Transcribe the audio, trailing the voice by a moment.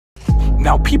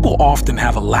Now, people often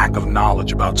have a lack of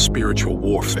knowledge about spiritual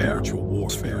warfare.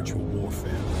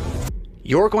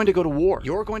 You're going to go to war.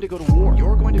 You're going to go to war.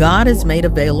 You're going to God has made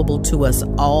available to us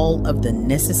all of the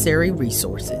necessary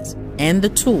resources and the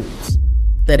tools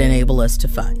that enable us to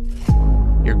fight.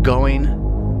 You're going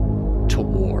to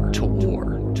war, to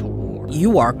war, to war.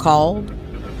 You are called,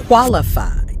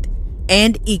 qualified,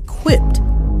 and equipped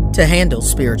to handle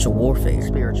spiritual warfare.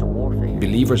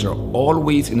 Believers are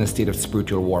always in a state of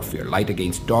spiritual warfare. Light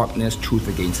against darkness, truth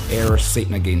against error,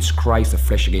 Satan against Christ, the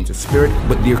flesh against the spirit.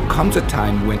 But there comes a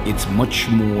time when it's much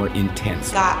more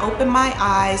intense. God opened my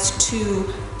eyes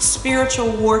to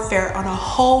spiritual warfare on a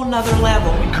whole nother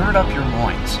level. Gird up your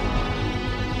loins,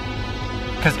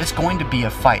 because it's going to be a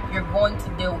fight. You're going to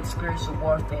deal with spiritual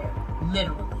warfare,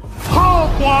 literally.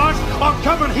 Hogwash, I'm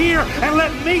coming here and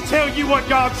let me tell you what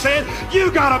God said. You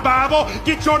got a Bible,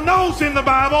 get your nose in the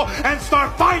Bible and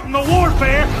start fighting the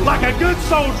warfare like a good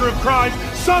soldier of Christ.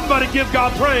 Somebody give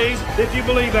God praise if you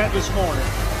believe that this morning.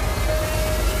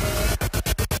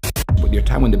 But there's a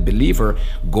time when the believer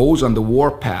goes on the war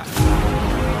path.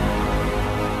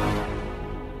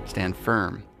 Stand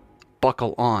firm.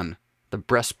 Buckle on the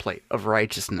breastplate of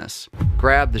righteousness.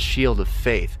 Grab the shield of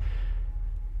faith.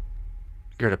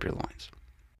 Gird up your loins.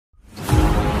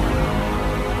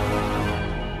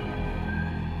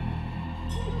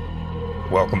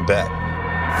 Welcome back.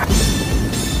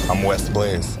 I'm Wes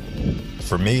Blaze.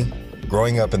 For me,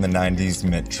 growing up in the 90s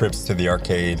meant trips to the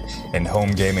arcade and home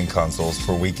gaming consoles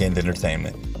for weekend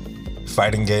entertainment.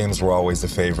 Fighting games were always a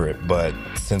favorite, but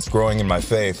since growing in my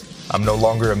faith, I'm no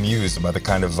longer amused by the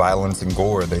kind of violence and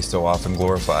gore they so often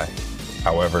glorify.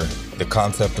 However, the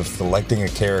concept of selecting a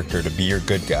character to be your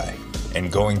good guy and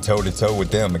going toe-to-toe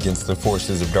with them against the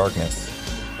forces of darkness,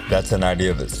 that's an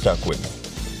idea that stuck with me.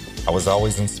 I was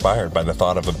always inspired by the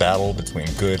thought of a battle between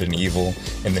good and evil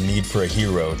and the need for a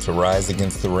hero to rise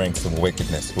against the ranks of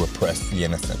wickedness who oppress the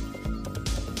innocent.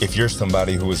 If you're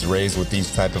somebody who was raised with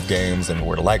these type of games and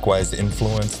were likewise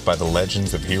influenced by the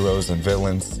legends of heroes and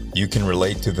villains, you can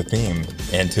relate to the theme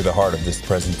and to the heart of this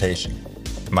presentation.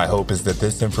 My hope is that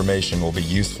this information will be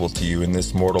useful to you in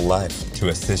this mortal life to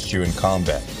assist you in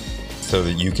combat, so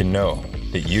that you can know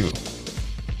that you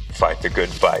fight the good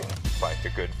fight. Fight the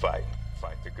good fight.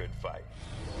 Fight the good fight.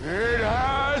 It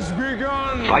has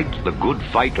begun. Fight the good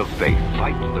fight of faith.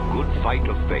 Fight the good fight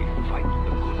of faith. Fight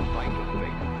the good fight of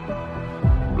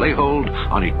faith. Lay hold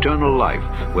on eternal life,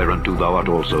 whereunto thou art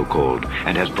also called,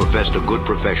 and hast professed a good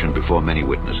profession before many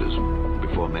witnesses.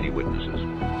 Before many witnesses.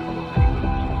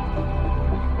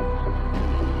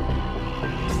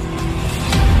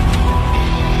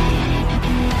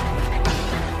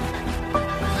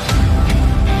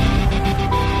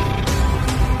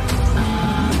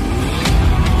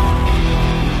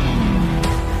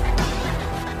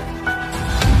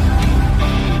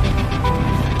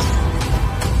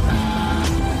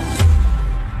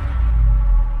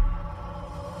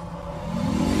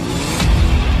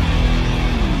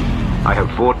 I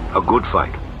have fought a good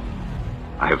fight.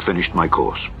 I have finished my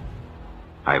course.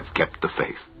 I have kept the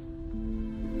faith.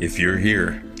 If you're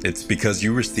here, it's because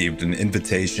you received an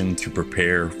invitation to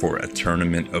prepare for a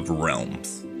tournament of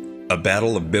realms. A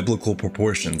battle of biblical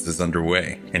proportions is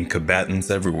underway, and combatants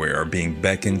everywhere are being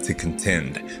beckoned to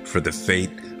contend for the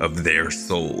fate of their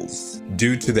souls.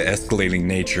 Due to the escalating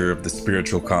nature of the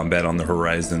spiritual combat on the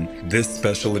horizon, this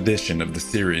special edition of the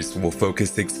series will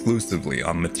focus exclusively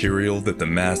on material that the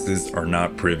masses are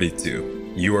not privy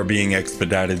to. You are being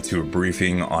expedited to a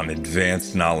briefing on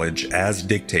advanced knowledge as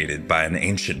dictated by an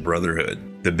ancient brotherhood.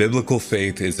 The biblical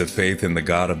faith is a faith in the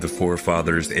God of the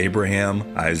forefathers Abraham,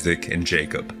 Isaac, and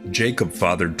Jacob. Jacob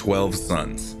fathered 12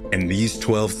 sons, and these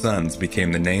 12 sons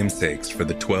became the namesakes for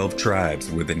the 12 tribes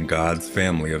within God's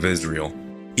family of Israel.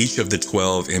 Each of the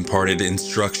 12 imparted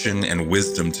instruction and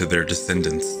wisdom to their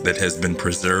descendants that has been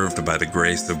preserved by the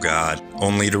grace of God,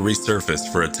 only to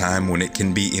resurface for a time when it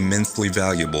can be immensely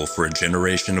valuable for a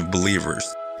generation of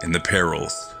believers in the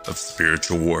perils of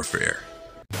spiritual warfare.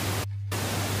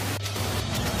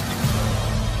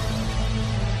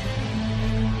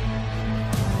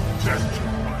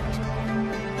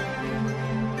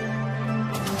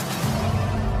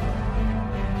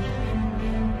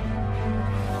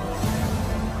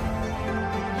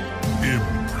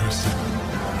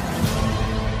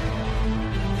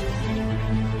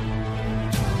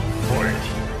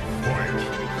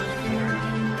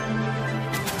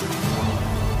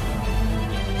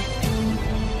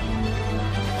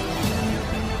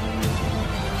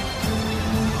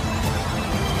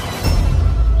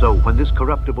 So when this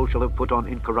corruptible shall have put on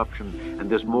incorruption,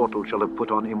 and this mortal shall have put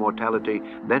on immortality,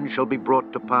 then shall be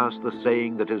brought to pass the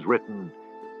saying that is written,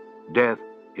 Death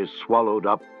is swallowed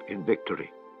up in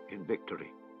victory, in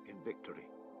victory, in victory.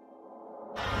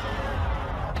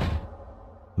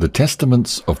 The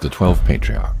Testaments of the 12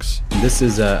 Patriarchs. This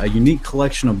is a unique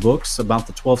collection of books about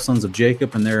the 12 sons of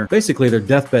Jacob, and they're basically their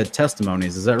deathbed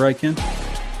testimonies. Is that right, Ken?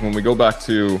 When we go back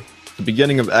to the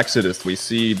beginning of Exodus, we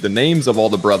see the names of all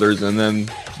the brothers and then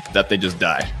that they just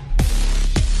die.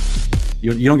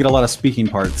 You don't get a lot of speaking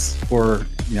parts for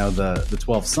the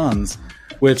 12 sons,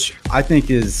 which I think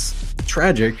is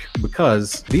tragic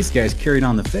because these guys carried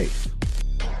on the faith.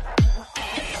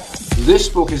 This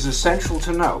book is essential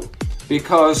to know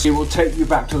because it will take you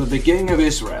back to the beginning of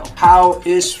Israel, how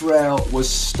Israel was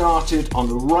started on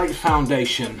the right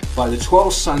foundation by the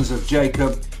 12 sons of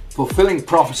Jacob, fulfilling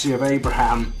prophecy of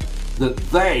Abraham, that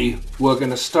they were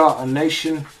going to start a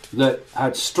nation that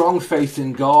had strong faith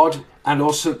in God and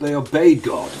also they obeyed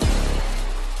God.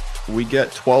 We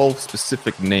get 12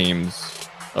 specific names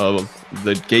of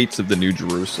the gates of the New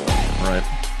Jerusalem, right?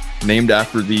 Named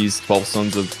after these 12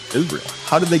 sons of Israel.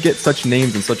 How did they get such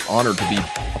names and such honor to be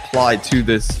applied to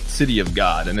this city of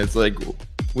God? And it's like,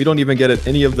 we don't even get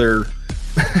any of their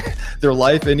their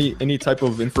life, any type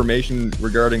of information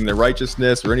regarding their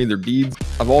righteousness or any of their deeds.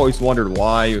 I've always wondered,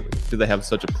 why do they have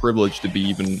such a privilege to be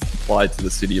even applied to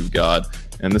the city of God?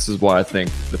 And this is why I think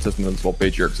the Testament of the 12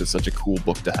 Patriarchs is such a cool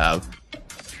book to have.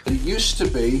 It used to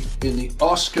be in the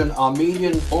Oscan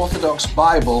Armenian Orthodox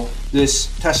Bible,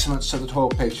 this Testaments of the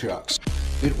 12 Patriarchs.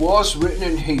 It was written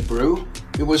in Hebrew.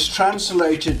 It was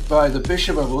translated by the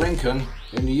Bishop of Lincoln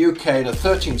in the UK in the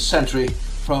 13th century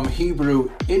from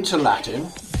Hebrew into Latin.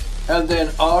 And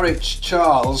then R.H.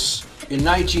 Charles in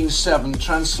 1907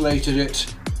 translated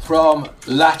it from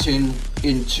Latin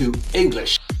into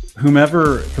English.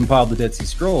 Whomever compiled the Dead Sea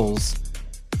Scrolls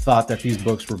thought that these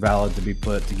books were valid to be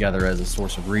put together as a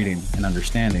source of reading and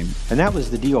understanding. And that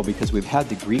was the deal, because we've had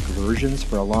the Greek versions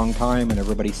for a long time and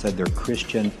everybody said they're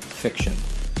Christian fiction.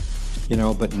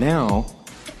 But now,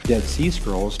 Dead Sea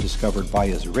Scrolls discovered by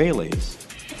Israelis,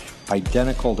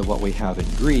 identical to what we have in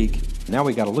Greek, now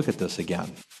we got to look at this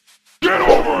again. Get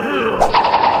over here!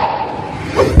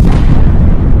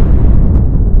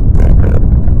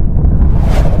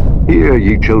 Hear,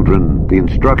 ye children, the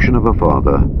instruction of a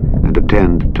father, and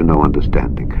attend to no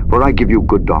understanding. For I give you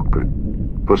good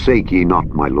doctrine. Forsake ye not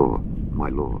my law, my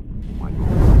law, my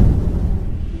law.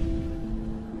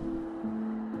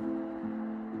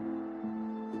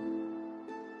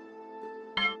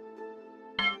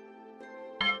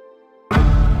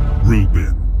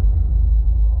 Reuben.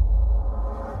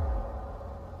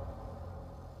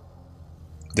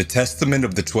 The Testament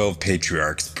of the 12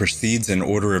 Patriarchs proceeds in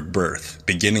order of birth,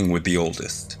 beginning with the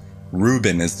oldest.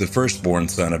 Reuben is the firstborn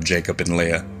son of Jacob and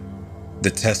Leah. The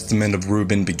Testament of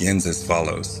Reuben begins as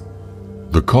follows.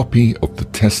 The copy of the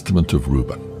Testament of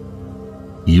Reuben,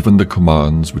 even the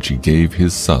commands which he gave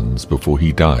his sons before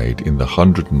he died in the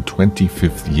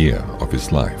 125th year of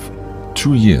his life,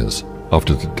 2 years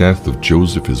after the death of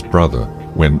Joseph his brother.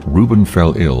 When Reuben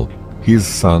fell ill, his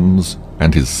sons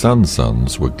and his sons'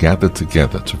 sons were gathered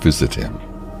together to visit him.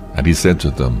 And he said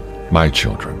to them, My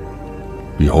children,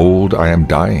 behold, I am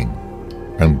dying,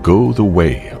 and go the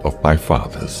way of my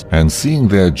fathers. And seeing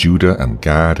there Judah and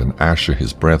Gad and Asher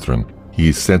his brethren,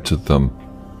 he said to them,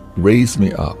 Raise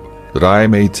me up, that I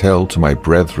may tell to my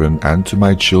brethren and to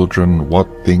my children what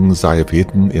things I have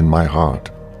hidden in my heart.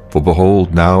 For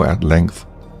behold, now at length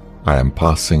I am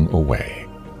passing away.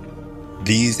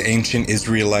 These ancient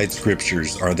Israelite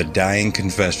scriptures are the dying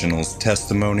confessionals,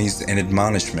 testimonies, and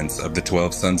admonishments of the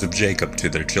 12 sons of Jacob to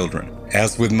their children.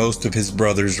 As with most of his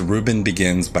brothers, Reuben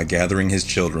begins by gathering his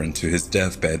children to his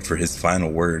deathbed for his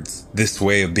final words. This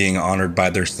way of being honored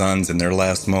by their sons in their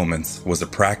last moments was a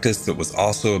practice that was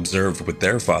also observed with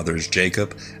their fathers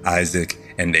Jacob, Isaac,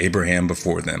 and Abraham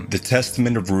before them. The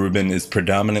Testament of Reuben is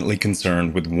predominantly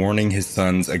concerned with warning his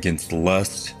sons against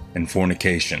lust and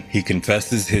fornication. He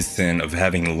confesses his sin of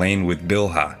having lain with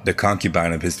Bilhah, the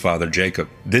concubine of his father Jacob.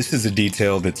 This is a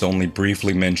detail that's only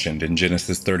briefly mentioned in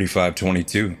Genesis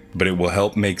 35:22, but it will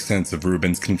help make sense of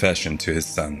Reuben's confession to his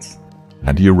sons.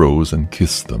 And he arose and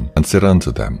kissed them, and said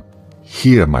unto them,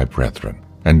 Hear, my brethren,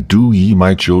 and do ye,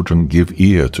 my children, give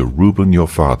ear to Reuben your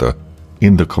father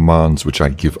in the commands which I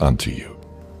give unto you.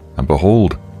 And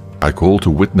behold, I call to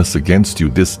witness against you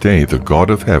this day the God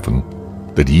of heaven,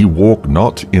 that ye walk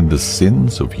not in the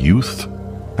sins of youth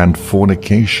and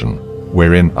fornication,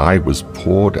 wherein I was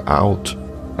poured out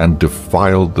and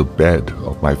defiled the bed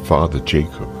of my father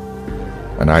Jacob.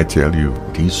 And I tell you,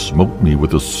 he smote me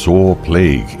with a sore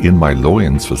plague in my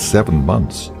loins for 7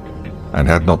 months. And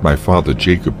had not my father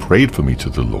Jacob prayed for me to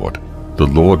the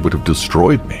Lord would have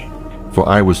destroyed me. For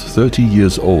I was 30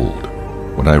 years old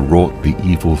when I wrought the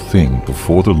evil thing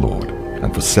before the Lord,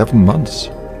 and for 7 months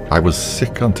I was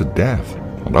sick unto death.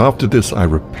 And after this I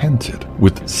repented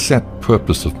with set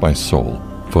purpose of my soul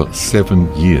for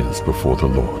 7 years before the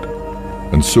Lord.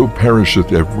 And so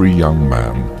perisheth every young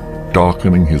man,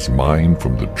 darkening his mind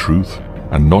from the truth,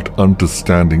 and not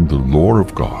understanding the law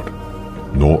of God,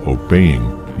 nor obeying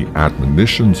the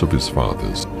admonitions of his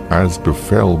fathers, as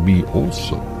befell me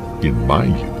also in my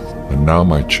youth. And now,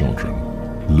 my children,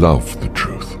 love the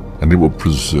truth, and it will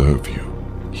preserve you.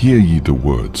 Hear ye the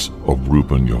words of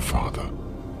Reuben your father.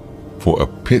 For a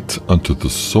pit unto the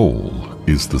soul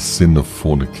is the sin of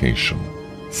fornication,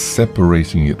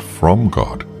 separating it from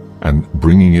God, and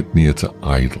bringing it near to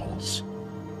idols,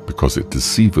 because it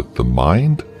deceiveth the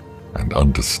mind and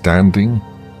understanding,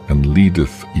 and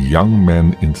leadeth young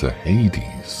men into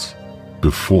Hades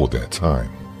before their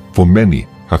time. For many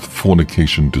hath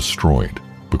fornication destroyed,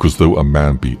 because though a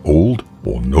man be old,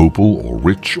 or noble, or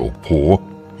rich, or poor,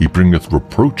 he bringeth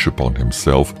reproach upon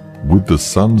himself with the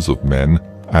sons of men,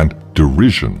 and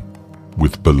derision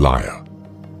with Beliar.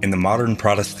 In the modern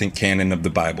Protestant canon of the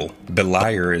Bible,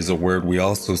 Beliar is a word we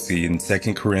also see in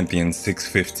 2 Corinthians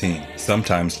 6:15,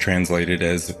 sometimes translated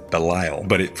as Belial,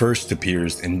 but it first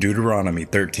appears in Deuteronomy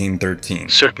 13:13.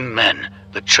 Certain men,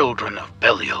 the children of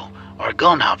Belial, are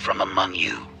gone out from among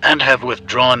you, and have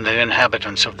withdrawn the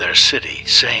inhabitants of their city,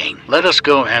 saying, Let us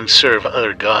go and serve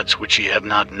other gods which ye have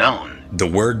not known. The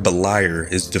word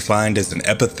Beliar is defined as an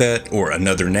epithet or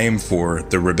another name for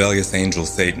the rebellious angel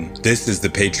Satan. This is the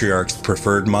Patriarchs'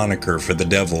 preferred moniker for the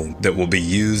devil that will be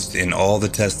used in all the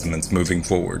testaments moving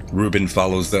forward. Reuben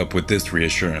follows up with this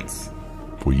reassurance.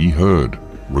 For ye heard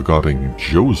regarding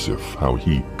Joseph how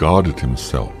he guarded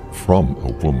himself from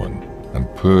a woman,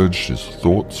 and purged his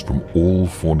thoughts from all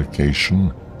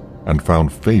fornication, and found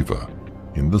favor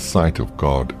in the sight of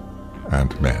God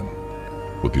and men.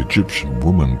 For the Egyptian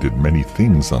woman did many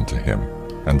things unto him,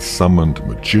 and summoned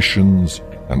magicians,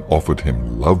 and offered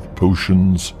him love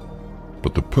potions,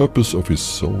 but the purpose of his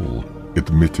soul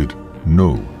admitted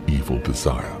no evil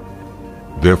desire.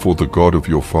 Therefore the God of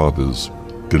your fathers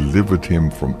delivered him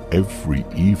from every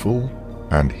evil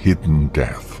and hidden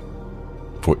death.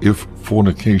 For if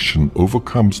fornication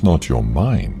overcomes not your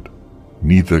mind,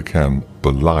 neither can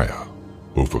Beliar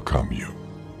overcome you.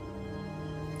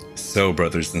 So,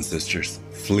 brothers and sisters,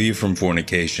 flee from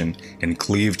fornication and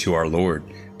cleave to our Lord,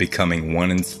 becoming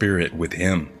one in spirit with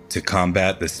Him, to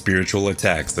combat the spiritual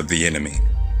attacks of the enemy.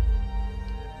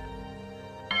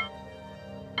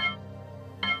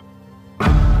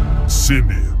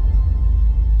 Simeon.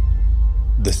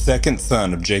 The second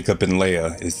son of Jacob and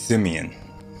Leah is Simeon.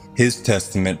 His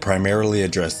testament primarily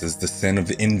addresses the sin of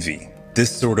envy.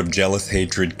 This sort of jealous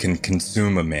hatred can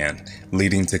consume a man,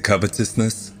 leading to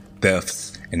covetousness,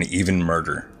 thefts, and even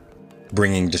murder,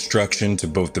 bringing destruction to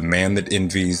both the man that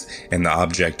envies and the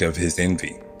object of his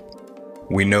envy.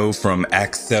 We know from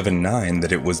Acts 7:9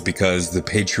 that it was because the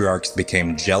patriarchs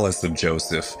became jealous of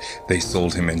Joseph, they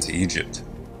sold him into Egypt.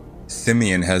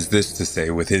 Simeon has this to say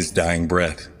with his dying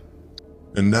breath.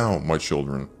 And now, my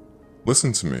children,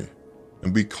 listen to me,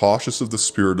 and be cautious of the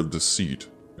spirit of deceit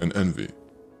and envy.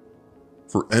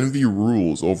 For envy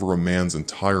rules over a man's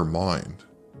entire mind,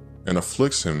 and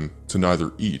afflicts him to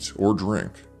neither eat or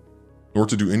drink, nor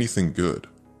to do anything good.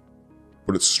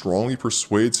 But it strongly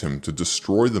persuades him to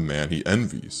destroy the man he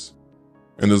envies.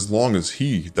 And as long as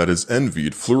he that is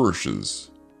envied flourishes,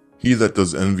 he that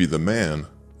does envy the man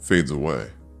fades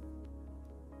away.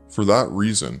 For that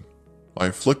reason, I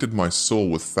afflicted my soul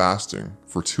with fasting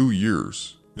for 2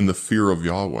 years in the fear of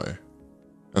Yahweh,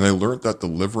 and I learnt that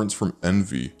deliverance from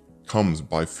envy comes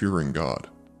by fearing God.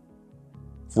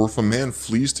 For if a man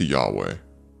flees to Yahweh,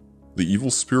 the evil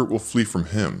spirit will flee from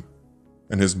him,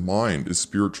 and his mind is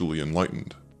spiritually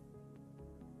enlightened.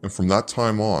 And from that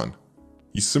time on,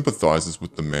 he sympathizes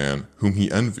with the man whom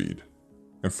he envied,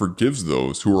 and forgives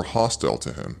those who are hostile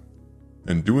to him,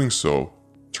 and doing so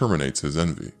terminates his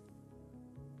envy.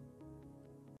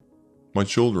 My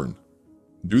children,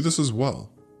 do this as well.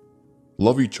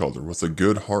 Love each other with a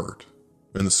good heart,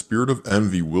 and the spirit of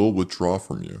envy will withdraw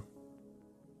from you.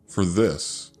 For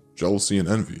this, jealousy and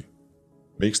envy,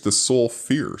 makes the soul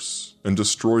fierce and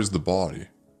destroys the body.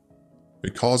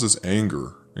 It causes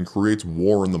anger and creates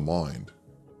war in the mind.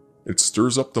 It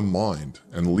stirs up the mind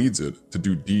and leads it to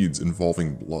do deeds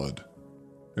involving blood,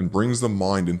 and brings the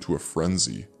mind into a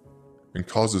frenzy, and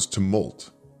causes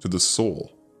tumult to the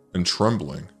soul and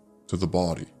trembling to the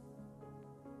body.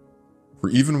 For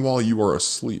even while you are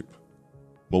asleep,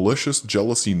 malicious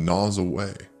jealousy gnaws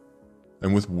away,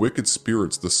 and with wicked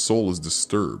spirits the soul is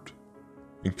disturbed,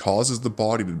 and causes the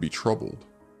body to be troubled,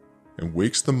 and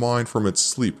wakes the mind from its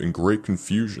sleep in great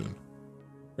confusion.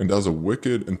 And as a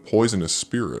wicked and poisonous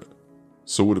spirit,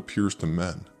 so it appears to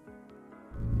men.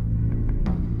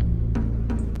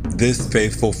 This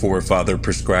faithful forefather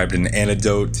prescribed an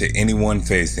antidote to anyone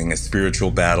facing a spiritual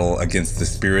battle against the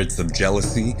spirits of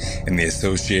jealousy and the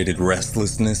associated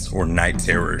restlessness or night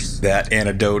terrors. That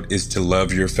antidote is to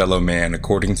love your fellow man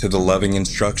according to the loving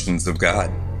instructions of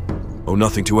God. Owe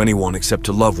nothing to anyone except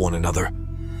to love one another,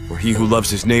 for he who loves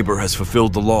his neighbor has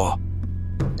fulfilled the law.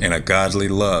 And a godly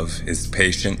love is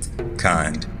patient,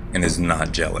 kind, and is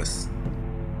not jealous.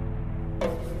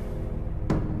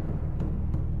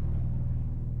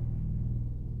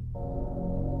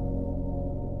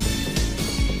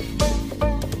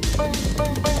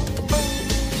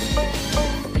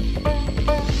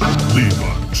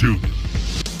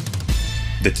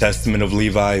 The Testament of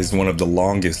Levi is one of the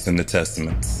longest in the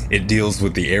Testaments. It deals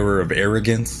with the error of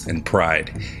arrogance and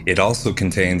pride. It also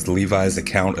contains Levi's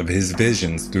account of his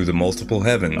visions through the multiple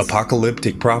heavens,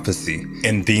 apocalyptic prophecy,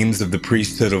 and themes of the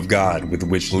priesthood of God with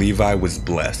which Levi was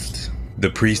blessed.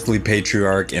 The priestly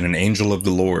patriarch and an angel of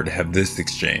the Lord have this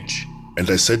exchange. And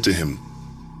I said to him,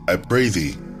 I pray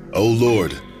thee, O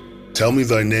Lord, tell me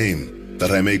thy name,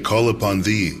 that I may call upon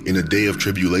thee in a day of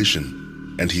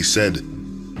tribulation. And he said,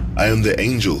 I am the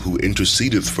angel who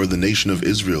intercedeth for the nation of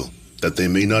Israel, that they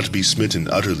may not be smitten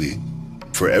utterly.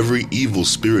 For every evil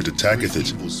spirit attacketh it.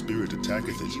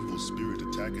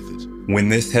 When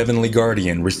this heavenly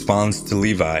guardian responds to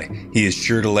Levi, he is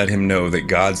sure to let him know that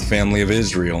God's family of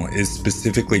Israel is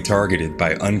specifically targeted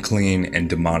by unclean and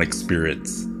demonic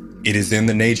spirits. It is in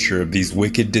the nature of these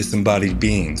wicked disembodied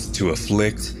beings to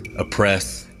afflict,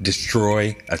 oppress,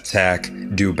 destroy, attack,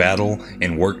 do battle,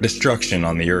 and work destruction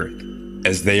on the earth.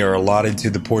 As they are allotted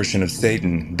to the portion of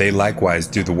Satan, they likewise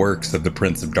do the works of the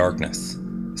Prince of Darkness.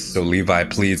 So Levi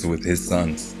pleads with his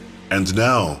sons. And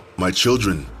now, my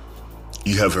children,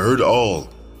 ye have heard all.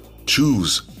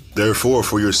 Choose, therefore,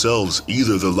 for yourselves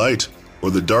either the light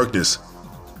or the darkness,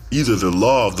 either the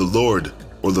law of the Lord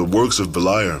or the works of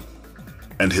Beliar.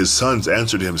 And his sons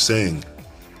answered him, saying,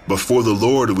 Before the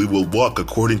Lord we will walk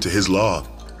according to his law.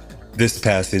 This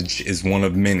passage is one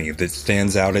of many that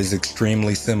stands out as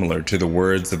extremely similar to the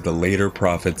words of the later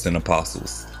prophets and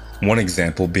apostles. One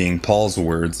example being Paul's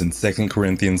words in 2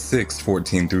 Corinthians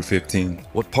 6:14-15.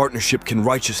 What partnership can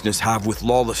righteousness have with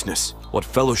lawlessness? What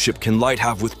fellowship can light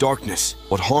have with darkness?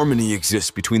 What harmony exists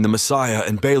between the Messiah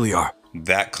and Beliar?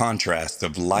 That contrast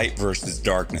of light versus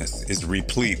darkness is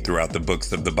replete throughout the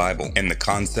books of the Bible, and the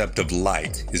concept of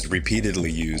light is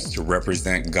repeatedly used to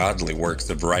represent godly works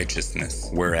of righteousness,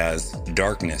 whereas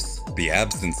darkness, the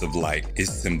absence of light,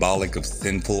 is symbolic of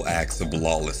sinful acts of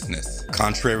lawlessness.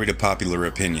 Contrary to popular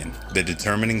opinion, the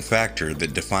determining factor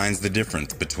that defines the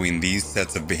difference between these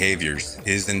sets of behaviors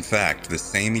is in fact the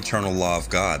same eternal law of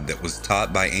God that was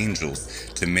taught by angels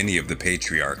to many of the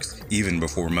patriarchs, even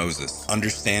before Moses.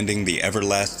 Understanding the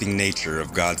everlasting nature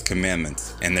of God's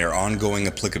commandments and their ongoing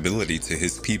applicability to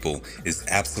his people is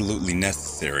absolutely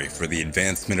necessary for the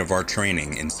advancement of our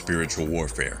training in spiritual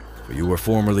warfare. For you were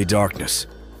formerly darkness,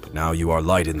 but now you are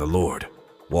light in the Lord.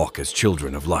 Walk as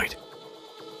children of light.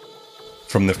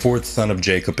 From the fourth son of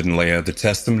Jacob and Leah, the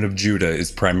Testament of Judah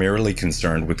is primarily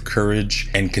concerned with courage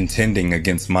and contending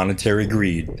against monetary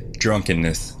greed,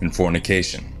 drunkenness, and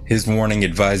fornication. His warning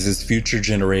advises future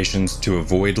generations to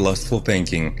avoid lustful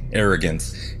thinking,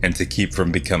 arrogance, and to keep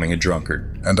from becoming a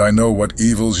drunkard. And I know what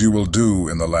evils you will do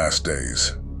in the last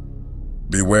days.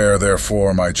 Beware,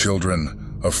 therefore, my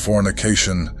children, of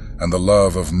fornication and the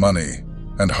love of money,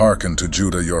 and hearken to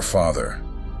Judah your father.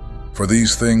 For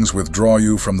these things withdraw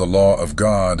you from the law of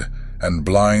God, and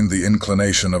blind the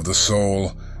inclination of the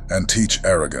soul, and teach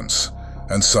arrogance,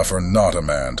 and suffer not a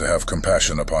man to have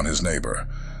compassion upon his neighbor.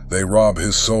 They rob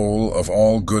his soul of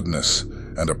all goodness,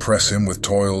 and oppress him with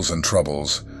toils and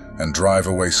troubles, and drive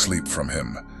away sleep from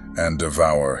him, and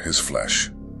devour his flesh.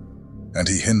 And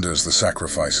he hinders the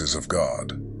sacrifices of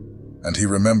God, and he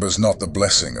remembers not the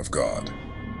blessing of God.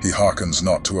 He hearkens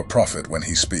not to a prophet when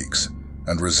he speaks,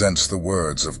 and resents the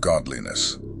words of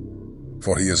godliness.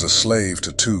 For he is a slave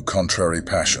to two contrary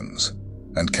passions,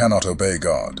 and cannot obey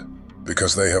God,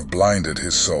 because they have blinded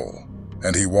his soul,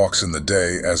 and he walks in the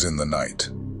day as in the night.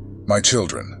 My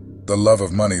children, the love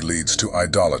of money leads to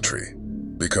idolatry,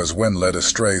 because when led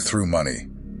astray through money,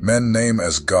 men name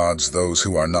as gods those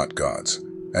who are not gods,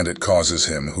 and it causes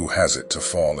him who has it to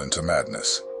fall into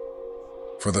madness.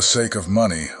 For the sake of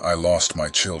money I lost my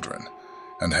children,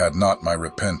 and had not my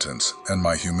repentance and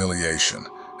my humiliation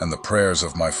and the prayers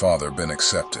of my father been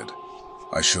accepted,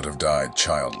 I should have died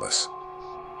childless.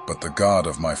 But the God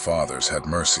of my fathers had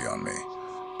mercy on me,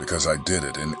 because I did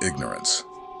it in ignorance.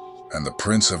 And the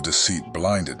prince of deceit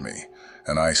blinded me,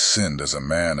 and I sinned as a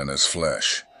man in his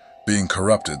flesh, being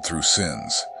corrupted through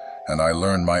sins, and I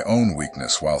learned my own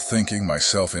weakness while thinking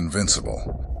myself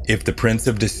invincible. If the prince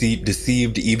of deceit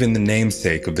deceived even the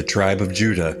namesake of the tribe of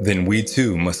Judah, then we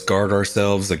too must guard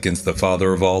ourselves against the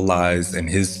father of all lies and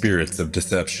his spirits of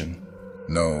deception.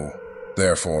 Know,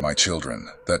 therefore, my children,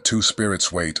 that two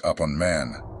spirits wait upon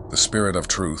man, the spirit of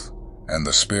truth and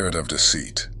the spirit of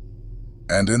deceit.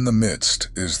 And in the midst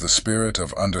is the spirit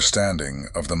of understanding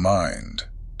of the mind,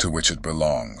 to which it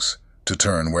belongs, to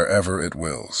turn wherever it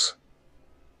wills.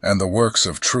 And the works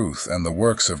of truth and the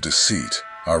works of deceit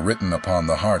are written upon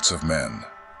the hearts of men,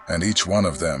 and each one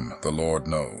of them the Lord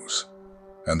knows.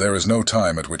 And there is no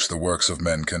time at which the works of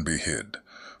men can be hid,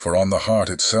 for on the heart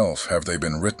itself have they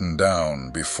been written down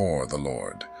before the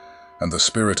Lord. And the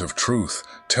Spirit of truth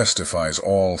testifies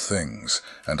all things,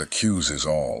 and accuses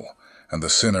all, and the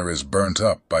sinner is burnt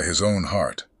up by his own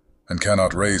heart, and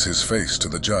cannot raise his face to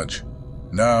the judge.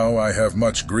 Now I have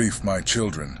much grief, my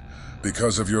children,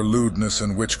 because of your lewdness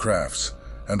and witchcrafts,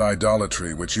 and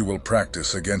idolatry which you will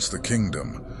practice against the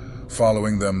kingdom,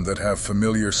 following them that have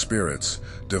familiar spirits,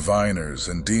 diviners,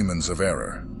 and demons of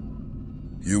error.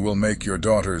 You will make your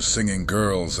daughters singing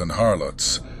girls and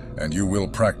harlots, and you will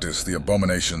practice the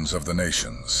abominations of the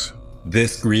nations.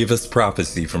 This grievous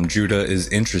prophecy from Judah is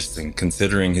interesting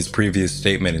considering his previous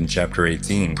statement in chapter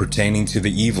 18 pertaining to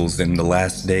the evils in the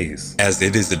last days, as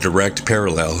it is a direct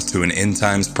parallel to an end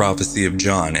times prophecy of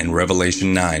John in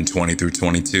Revelation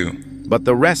 9:20-22. But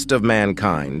the rest of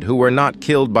mankind, who were not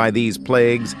killed by these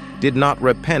plagues, did not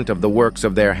repent of the works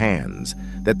of their hands,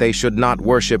 that they should not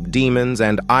worship demons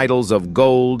and idols of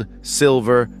gold,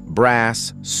 silver,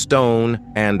 brass, stone,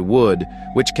 and wood,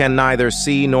 which can neither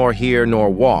see nor hear nor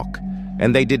walk.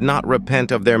 And they did not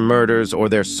repent of their murders or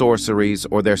their sorceries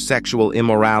or their sexual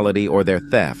immorality or their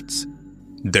thefts.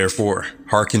 Therefore,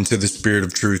 hearken to the Spirit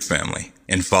of truth, family,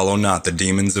 and follow not the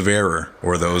demons of error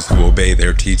or those who obey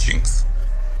their teachings.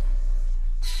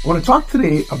 I want to talk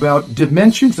today about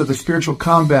dimensions of the spiritual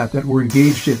combat that we're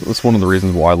engaged in. That's one of the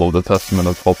reasons why I love the Testament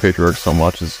of 12 Patriarchs so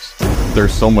much, is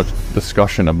there's so much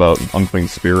discussion about unclean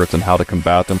spirits and how to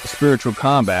combat them. Spiritual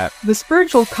combat. The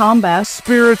spiritual combat.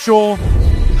 Spiritual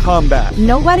combat.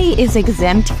 Nobody is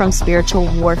exempt from spiritual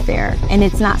warfare, and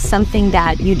it's not something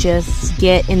that you just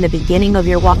get in the beginning of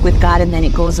your walk with God and then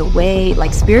it goes away.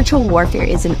 Like, spiritual warfare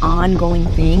is an ongoing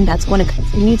thing that's going to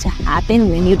continue to happen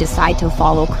when you decide to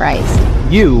follow Christ.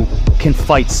 You can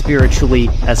fight spiritually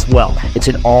as well. It's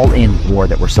an all-in war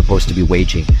that we're supposed to be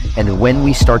waging, and when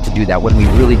we start to do that, when we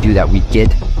really do that, we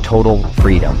get total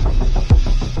freedom.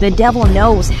 The devil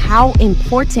knows how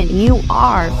important you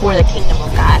are for the kingdom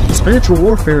of God. Spiritual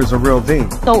warfare is a real thing.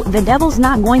 So the devil's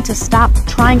not going to stop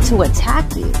trying to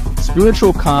attack you.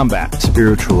 Spiritual combat.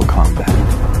 Spiritual combat.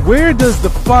 Where does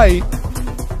the fight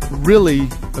really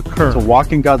occur? To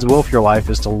walk in God's will for your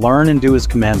life is to learn and do His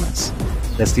commandments.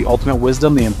 That's the ultimate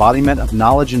wisdom, the embodiment of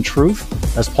knowledge and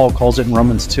truth, as Paul calls it in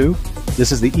Romans 2.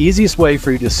 This is the easiest way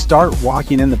for you to start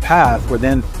walking in the path, where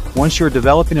then once you're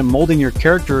developing and molding your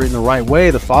character in the right way,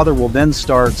 the Father will then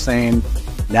start saying,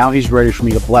 now He's ready for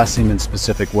me to bless him in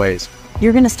specific ways.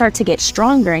 You're going to start to get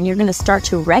stronger, and you're going to start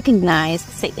to recognize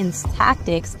Satan's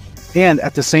tactics. And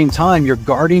at the same time, you're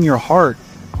guarding your heart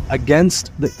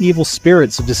against the evil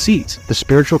spirits of deceit. The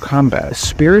spiritual combat.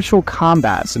 Spiritual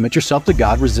combat. Submit yourself to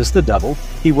God, resist the devil.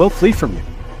 He will flee from you.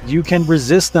 You can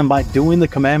resist them by doing the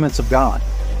commandments of God.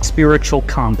 Spiritual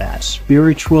combat.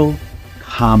 Spiritual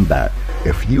combat.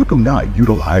 If you do not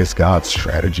utilize God's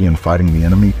strategy in fighting the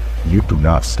enemy, you do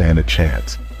not stand a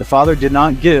chance. The Father did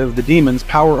not give the demons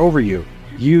power over you.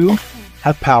 You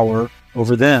have power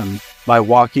over them by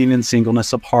walking in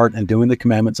singleness of heart and doing the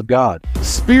commandments of God.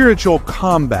 Spiritual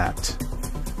combat.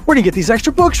 Where do you get these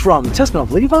extra books from? The Testament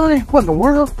of Levi? What in the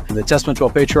world? The Testament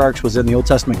of 12 Patriarchs was in the Old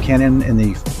Testament canon in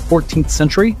the 14th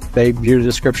century. They viewed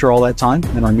the scripture all that time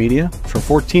in our media for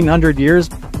 1,400 years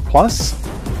plus.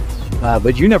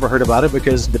 But you never heard about it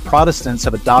because the Protestants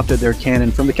have adopted their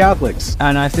canon from the Catholics.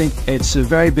 And I think it's a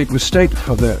very big mistake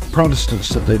for the Protestants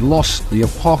that they lost the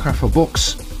Apocrypha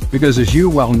books. Because as you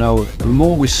well know, the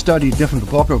more we study different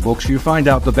Apocrypha books, you find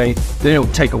out that they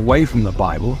don't take away from the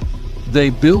Bible. They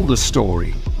build a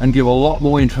story and give a lot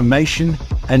more information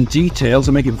and details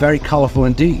and make it very colorful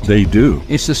indeed. They do.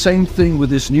 It's the same thing with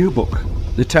this new book,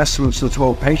 the Testaments of the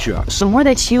 12 Patriarchs. The more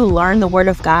that you learn the Word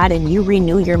of God and you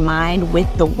renew your mind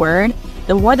with the Word,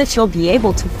 the more that you'll be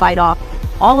able to fight off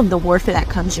all of the warfare that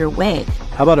comes your way.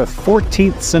 How about a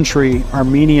 14th century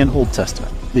Armenian Old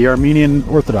Testament? The Armenian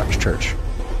Orthodox Church.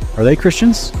 Are they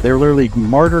Christians? They were literally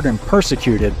martyred and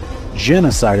persecuted,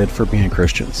 genocided for being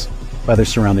Christians. by their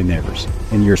surrounding neighbors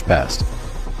in years past.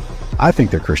 I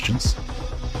think they're Christians.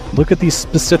 Look at these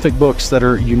specific books that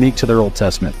are unique to their Old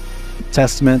Testament.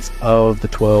 Testaments of the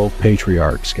 12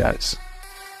 Patriarchs, guys.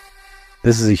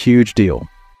 This is a huge deal.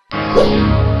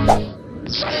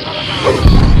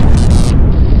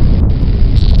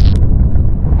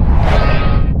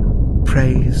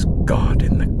 Praise God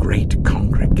in the great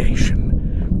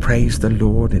congregation. Praise the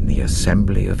Lord in the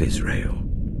assembly of Israel.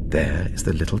 There is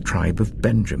the little tribe of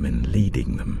Benjamin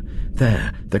leading them.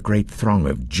 There the great throng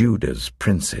of Judah's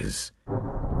princes.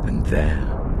 And there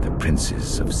the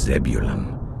princes of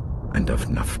Zebulun and of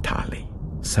Naphtali.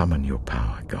 Summon your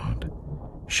power, God.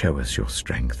 Show us your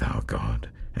strength, our God,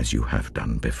 as you have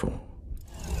done before.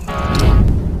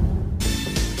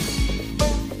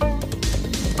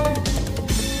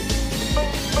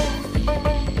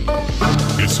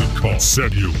 Issachar,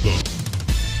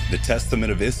 The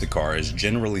Testament of Issachar is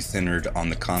generally centered on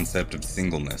the concept of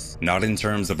singleness, not in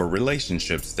terms of a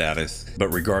relationship status, but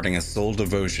regarding a sole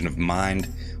devotion of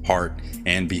mind, heart,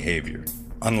 and behavior.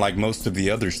 Unlike most of the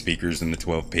other speakers in the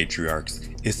 12 Patriarchs,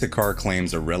 Issachar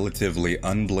claims a relatively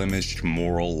unblemished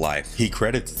moral life. He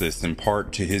credits this in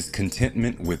part to his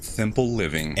contentment with simple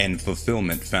living and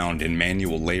fulfillment found in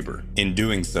manual labor. In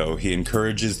doing so, he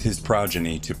encourages his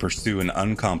progeny to pursue an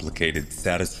uncomplicated,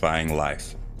 satisfying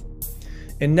life.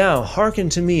 And now hearken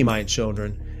to me, my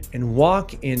children, and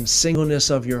walk in singleness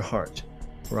of your heart,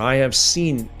 for I have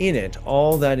seen in it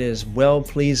all that is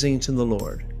well-pleasing to the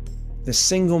Lord. The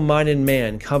single-minded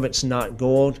man covets not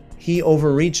gold, he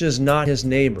overreaches not his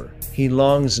neighbor, he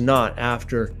longs not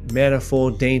after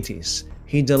manifold dainties,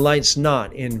 he delights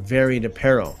not in varied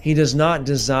apparel, he does not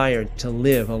desire to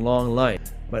live a long life,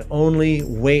 but only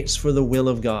waits for the will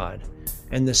of God.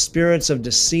 And the spirits of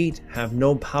deceit have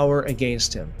no power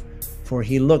against him, for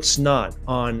he looks not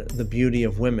on the beauty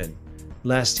of women,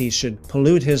 lest he should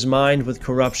pollute his mind with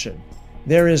corruption.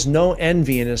 There is no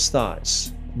envy in his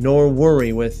thoughts, nor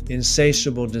worry with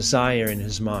insatiable desire in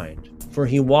his mind. For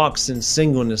he walks in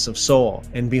singleness of soul,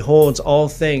 and beholds all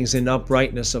things in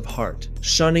uprightness of heart,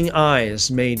 shunning eyes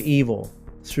made evil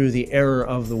through the error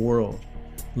of the world,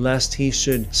 lest he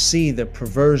should see the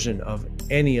perversion of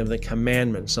any of the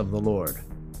commandments of the Lord.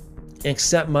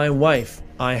 Except my wife,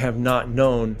 I have not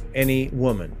known any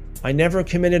woman. I never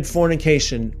committed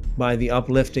fornication by the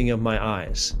uplifting of my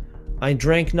eyes. I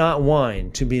drank not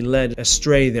wine to be led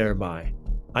astray thereby.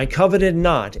 I coveted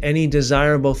not any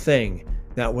desirable thing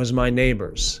that was my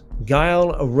neighbor's.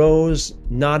 Guile arose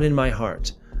not in my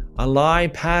heart. A lie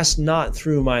passed not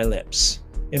through my lips.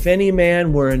 If any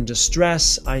man were in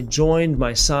distress, I joined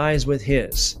my sighs with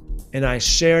his, and I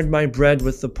shared my bread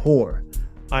with the poor.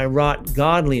 I wrought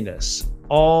godliness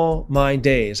all my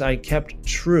days. I kept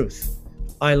truth.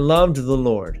 I loved the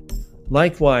Lord.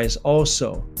 Likewise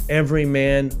also every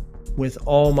man with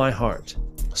all my heart.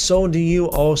 So do you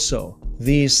also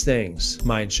these things,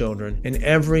 my children, and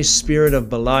every spirit of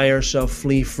Beliar shall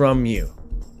flee from you.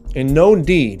 And no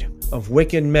deed of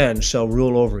wicked men shall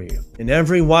rule over you, and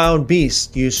every wild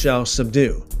beast you shall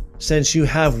subdue, since you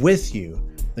have with you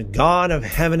the God of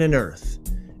heaven and earth,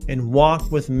 and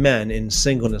walk with men in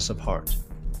singleness of heart.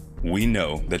 We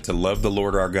know that to love the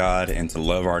Lord our God and to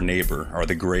love our neighbor are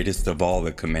the greatest of all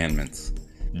the commandments.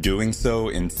 Doing so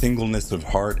in singleness of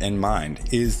heart and mind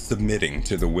is submitting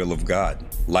to the will of God.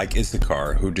 Like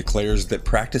Issachar, who declares that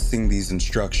practicing these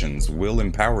instructions will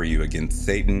empower you against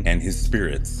Satan and his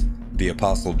spirits, the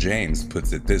Apostle James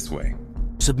puts it this way.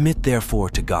 Submit therefore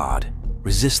to God.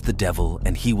 Resist the devil,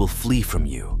 and he will flee from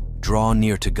you. Draw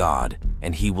near to God,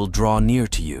 and he will draw near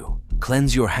to you.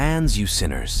 Cleanse your hands, you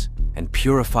sinners, and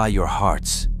purify your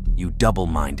hearts, you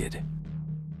double-minded.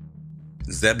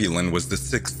 Zebulun was the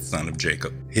sixth son of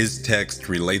Jacob. His text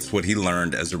relates what he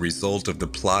learned as a result of the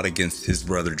plot against his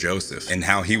brother Joseph, and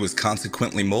how he was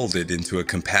consequently molded into a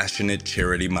compassionate,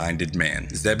 charity-minded man.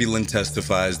 Zebulun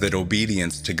testifies that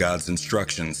obedience to God's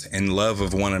instructions and love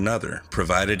of one another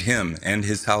provided him and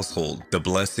his household the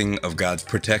blessing of God's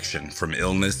protection from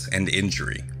illness and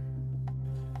injury.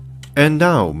 And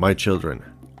now, my children,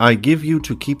 I give you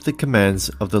to keep the commands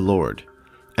of the Lord,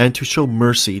 and to show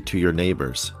mercy to your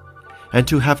neighbors, and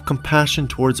to have compassion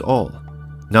towards all,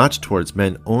 not towards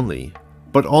men only,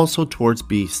 but also towards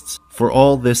beasts. For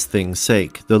all this thing's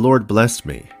sake the Lord blessed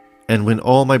me, and when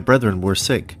all my brethren were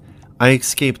sick, I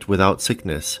escaped without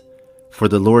sickness. For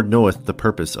the Lord knoweth the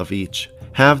purpose of each.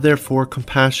 Have therefore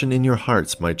compassion in your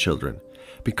hearts, my children,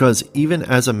 because even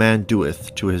as a man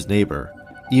doeth to his neighbor,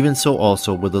 even so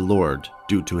also will the Lord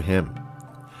do to him.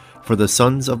 For the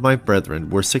sons of my brethren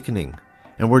were sickening,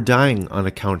 and were dying on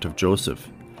account of Joseph,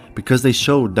 because they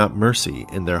showed not mercy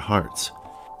in their hearts.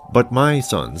 But my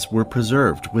sons were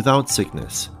preserved without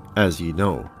sickness, as ye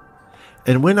know.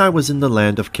 And when I was in the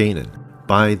land of Canaan,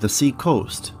 by the sea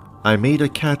coast, I made a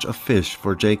catch of fish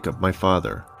for Jacob my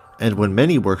father, and when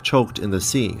many were choked in the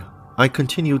sea, I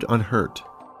continued unhurt.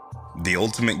 The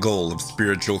ultimate goal of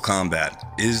spiritual combat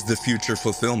is the future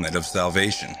fulfillment of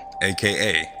salvation,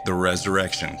 aka the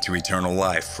resurrection to eternal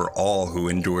life for all who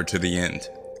endure to the end.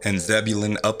 And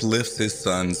Zebulun uplifts his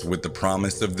sons with the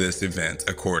promise of this event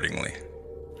accordingly.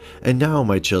 And now,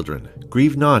 my children,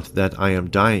 grieve not that I am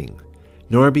dying,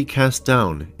 nor be cast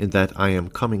down in that I am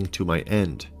coming to my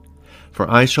end. For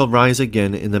I shall rise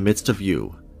again in the midst of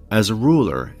you, as a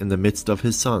ruler in the midst of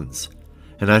his sons,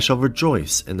 and I shall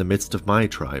rejoice in the midst of my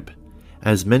tribe,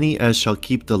 as many as shall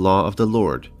keep the law of the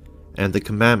Lord, and the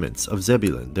commandments of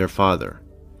Zebulun their father.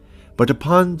 But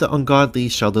upon the ungodly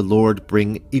shall the Lord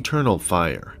bring eternal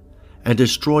fire, and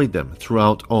destroy them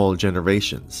throughout all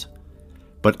generations.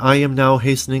 But I am now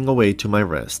hastening away to my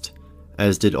rest,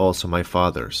 as did also my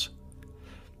fathers.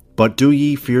 But do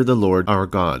ye fear the Lord our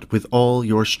God with all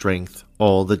your strength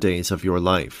all the days of your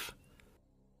life.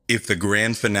 If the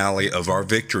grand finale of our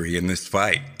victory in this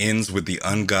fight ends with the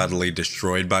ungodly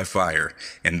destroyed by fire,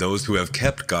 and those who have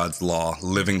kept God's law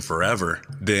living forever,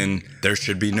 then there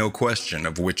should be no question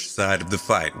of which side of the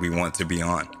fight we want to be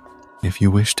on. If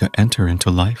you wish to enter into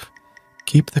life,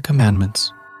 keep the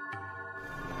commandments.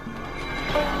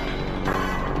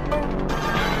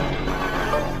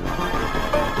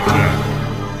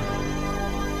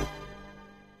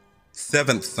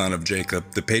 Seventh son of Jacob,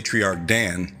 the patriarch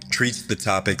Dan, treats the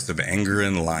topics of anger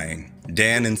and lying.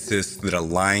 Dan insists that a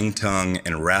lying tongue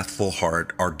and wrathful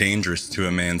heart are dangerous to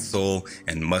a man's soul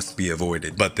and must be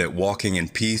avoided, but that walking in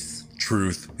peace,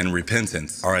 truth, and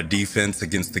repentance are a defense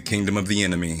against the kingdom of the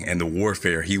enemy and the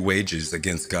warfare he wages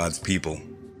against God's people.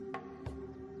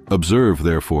 Observe,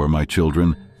 therefore, my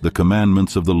children, the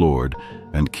commandments of the Lord,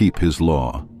 and keep his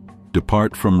law.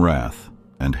 Depart from wrath,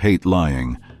 and hate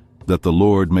lying, that the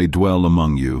Lord may dwell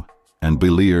among you, and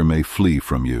Beliar may flee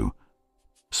from you.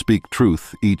 Speak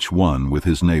truth each one with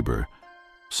his neighbor.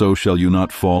 So shall you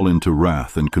not fall into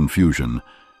wrath and confusion,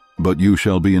 but you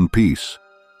shall be in peace.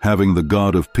 Having the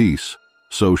God of peace,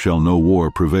 so shall no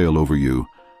war prevail over you.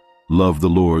 Love the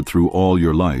Lord through all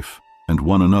your life, and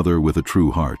one another with a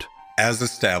true heart. As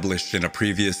established in a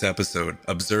previous episode,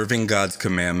 observing God's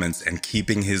commandments and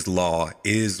keeping his law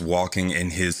is walking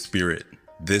in his spirit.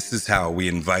 This is how we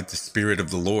invite the Spirit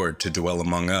of the Lord to dwell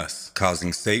among us,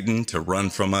 causing Satan to run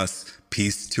from us,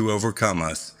 peace to overcome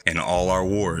us, and all our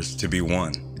wars to be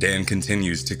won. Dan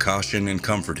continues to caution and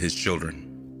comfort his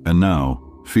children. And now,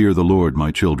 fear the Lord,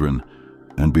 my children,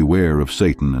 and beware of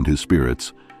Satan and his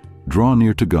spirits. Draw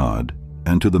near to God,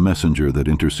 and to the messenger that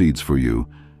intercedes for you,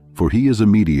 for he is a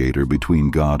mediator between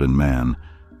God and man,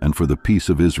 and for the peace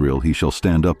of Israel he shall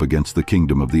stand up against the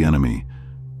kingdom of the enemy.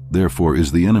 Therefore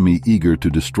is the enemy eager to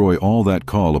destroy all that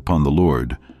call upon the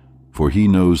Lord, for he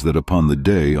knows that upon the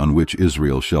day on which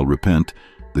Israel shall repent,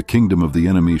 the kingdom of the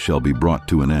enemy shall be brought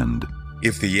to an end.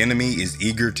 If the enemy is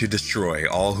eager to destroy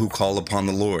all who call upon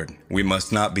the Lord, we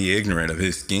must not be ignorant of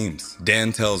his schemes.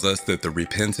 Dan tells us that the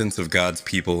repentance of God's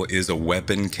people is a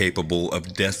weapon capable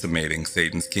of decimating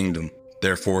Satan's kingdom.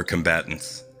 Therefore,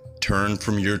 combatants, turn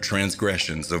from your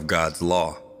transgressions of God's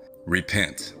law.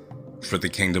 Repent, for the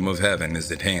kingdom of heaven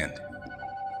is at hand.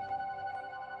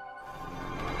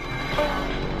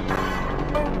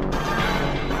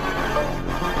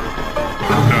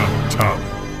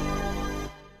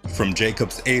 From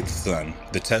Jacob's eighth son,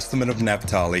 the Testament of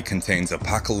Naphtali contains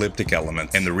apocalyptic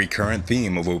elements and the recurrent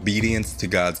theme of obedience to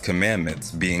God's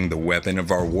commandments being the weapon of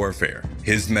our warfare.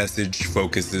 His message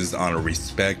focuses on a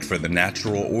respect for the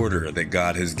natural order that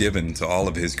God has given to all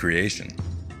of his creation.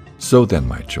 So then,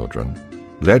 my children,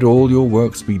 let all your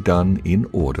works be done in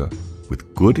order,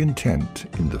 with good intent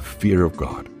in the fear of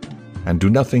God, and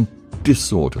do nothing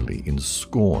disorderly in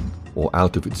scorn or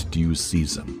out of its due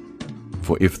season.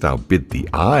 For if thou bid the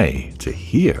eye to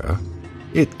hear,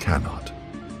 it cannot.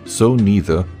 So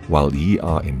neither, while ye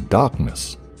are in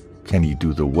darkness, can ye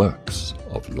do the works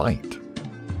of light.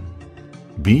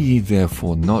 Be ye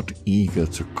therefore not eager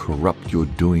to corrupt your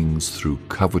doings through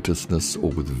covetousness or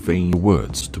with vain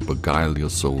words to beguile your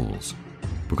souls.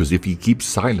 Because if ye keep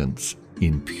silence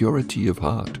in purity of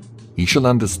heart, ye shall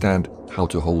understand how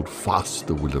to hold fast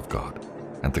the will of God,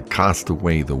 and to cast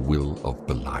away the will of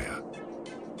Beliar.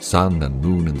 Sun and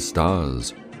moon and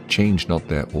stars change not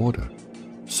their order.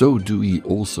 So do ye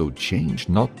also change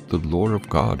not the law of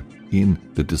God in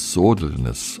the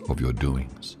disorderliness of your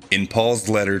doings. In Paul's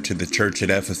letter to the church at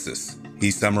Ephesus,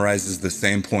 he summarizes the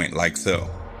same point like so.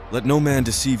 Let no man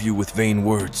deceive you with vain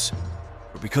words.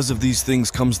 For because of these things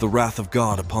comes the wrath of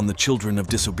God upon the children of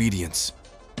disobedience.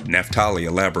 Naphtali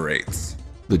elaborates.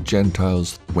 The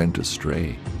Gentiles went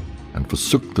astray, and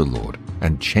forsook the Lord,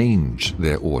 and changed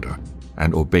their order,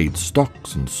 and obeyed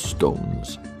stocks and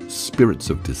stones, spirits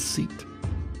of deceit.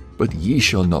 But ye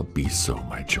shall not be so,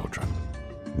 my children,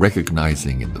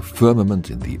 recognizing in the firmament,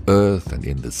 in the earth, and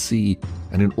in the sea,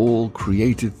 and in all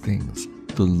created things,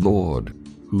 the Lord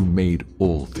who made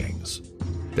all things,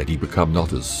 that ye become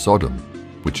not as Sodom,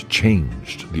 which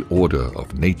changed the order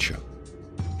of nature.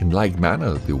 In like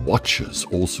manner the watchers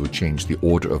also changed the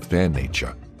order of their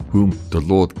nature, whom the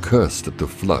Lord cursed at the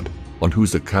flood, on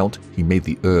whose account he made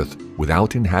the earth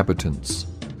without inhabitants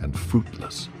and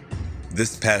fruitless.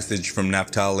 This passage from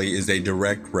Naphtali is a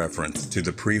direct reference to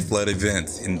the pre-flood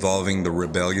events involving the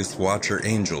rebellious watcher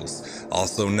angels,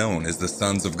 also known as the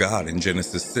sons of God in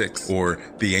Genesis 6, or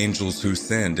the angels who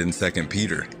sinned in 2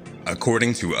 Peter.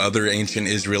 According to other ancient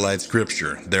Israelite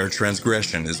scripture, their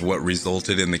transgression is what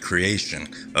resulted in the creation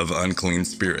of unclean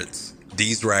spirits.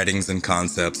 These writings and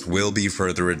concepts will be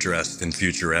further addressed in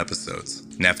future episodes.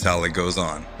 Naphtali goes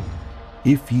on.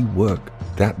 If ye work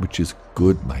that which is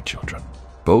good, my children,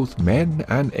 both men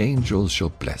and angels shall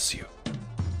bless you.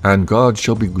 And God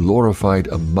shall be glorified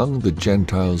among the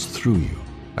Gentiles through you.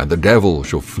 And the devil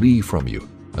shall flee from you,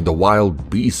 and the wild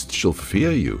beast shall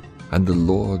fear you, and the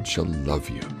Lord shall love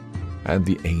you, and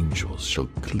the angels shall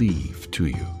cleave to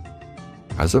you.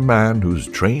 As a man who's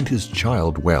trained his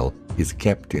child well is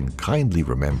kept in kindly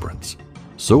remembrance,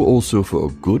 so also for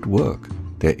a good work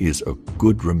there is a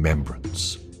good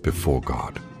remembrance before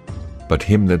God. But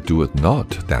him that doeth not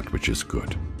that which is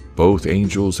good, both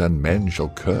angels and men shall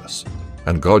curse,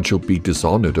 and God shall be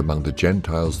dishonored among the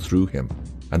Gentiles through him,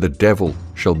 and the devil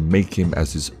shall make him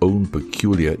as his own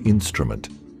peculiar instrument,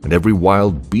 and every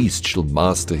wild beast shall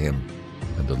master him,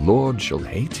 and the Lord shall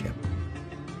hate him.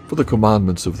 For the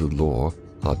commandments of the law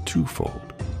are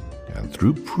twofold, and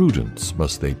through prudence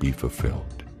must they be fulfilled.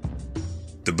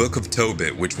 The Book of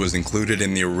Tobit, which was included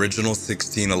in the original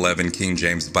 1611 King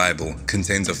James Bible,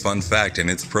 contains a fun fact in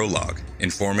its prologue,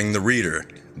 informing the reader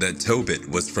that Tobit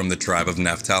was from the tribe of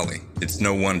Naphtali. It's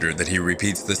no wonder that he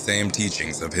repeats the same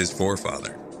teachings of his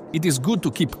forefather. It is good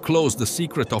to keep close the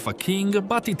secret of a king,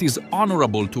 but it is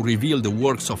honorable to reveal the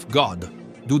works of God.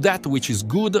 Do that which is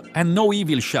good, and no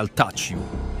evil shall touch you.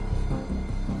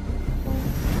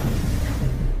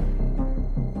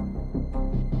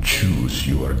 Choose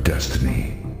your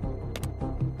destiny.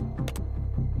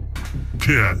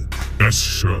 Yes,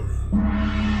 sir.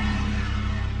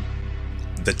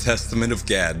 The Testament of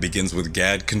Gad begins with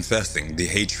Gad confessing the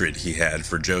hatred he had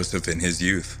for Joseph in his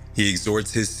youth. He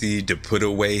exhorts his seed to put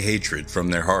away hatred from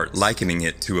their heart, likening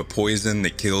it to a poison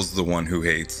that kills the one who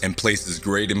hates, and places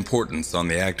great importance on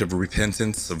the act of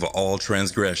repentance of all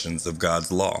transgressions of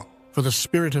God's law. For the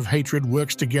spirit of hatred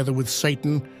works together with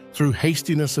Satan through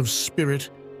hastiness of spirit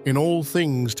in all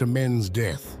things to men's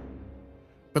death.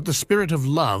 But the spirit of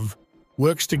love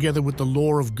works together with the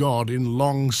law of God in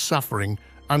long suffering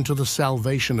unto the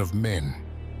salvation of men.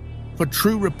 For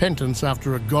true repentance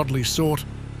after a godly sort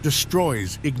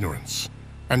destroys ignorance,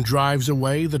 and drives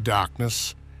away the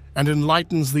darkness, and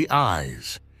enlightens the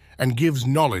eyes, and gives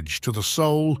knowledge to the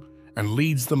soul, and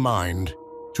leads the mind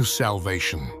to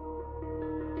salvation.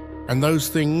 And those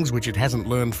things which it hasn't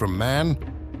learned from man,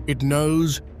 it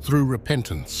knows through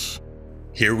repentance.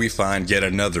 Here we find yet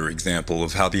another example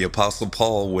of how the Apostle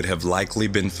Paul would have likely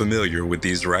been familiar with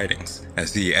these writings,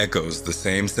 as he echoes the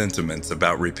same sentiments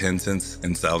about repentance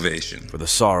and salvation. For the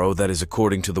sorrow that is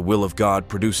according to the will of God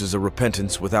produces a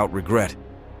repentance without regret,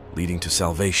 leading to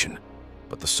salvation,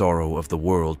 but the sorrow of the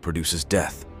world produces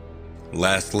death.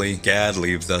 Lastly, Gad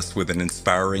leaves us with an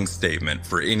inspiring statement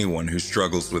for anyone who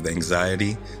struggles with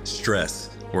anxiety, stress,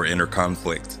 or inner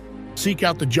conflict. Seek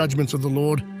out the judgments of the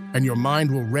Lord, and your mind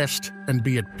will rest and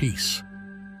be at peace.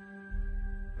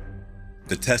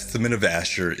 The Testament of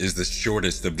Asher is the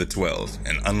shortest of the 12,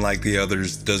 and unlike the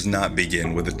others, does not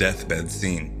begin with a deathbed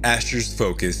scene. Asher's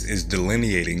focus is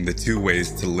delineating the two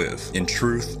ways to live, in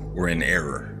truth or in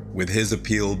error, with his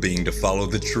appeal being to follow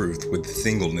the truth with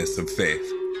singleness of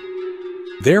faith.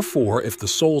 Therefore, if the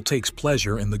soul takes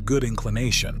pleasure in the good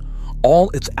inclination, all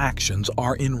its actions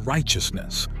are in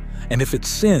righteousness, and if it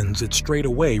sins, it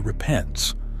straightway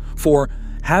repents. For,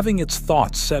 having its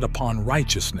thoughts set upon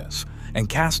righteousness, and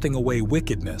casting away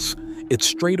wickedness, it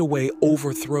straightway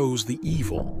overthrows the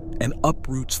evil, and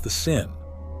uproots the sin.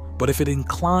 But if it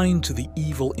incline to the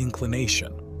evil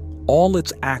inclination, all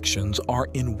its actions are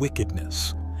in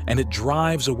wickedness, and it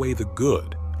drives away the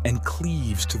good, and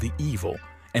cleaves to the evil,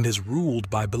 and is ruled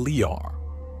by Beliar.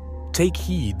 Take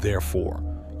heed, therefore,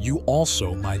 you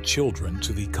also, my children,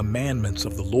 to the commandments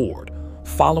of the Lord,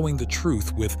 following the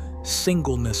truth with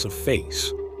singleness of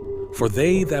face. For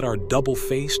they that are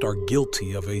double-faced are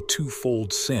guilty of a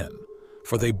twofold sin.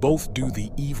 For they both do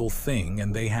the evil thing,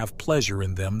 and they have pleasure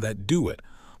in them that do it,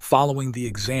 following the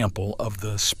example of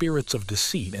the spirits of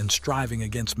deceit and striving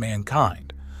against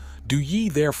mankind. Do ye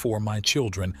therefore, my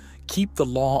children, keep the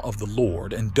law of the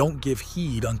Lord, and don't give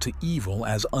heed unto evil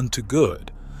as unto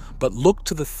good, but look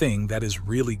to the thing that is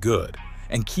really good,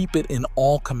 and keep it in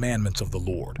all commandments of the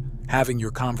Lord, having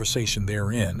your conversation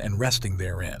therein and resting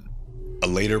therein. A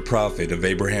later prophet of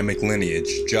Abrahamic lineage,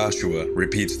 Joshua,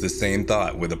 repeats the same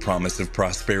thought with a promise of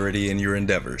prosperity in your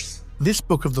endeavors. This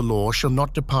book of the law shall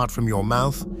not depart from your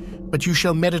mouth, but you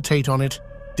shall meditate on it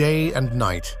day and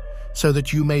night, so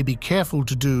that you may be careful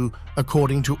to do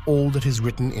according to all that is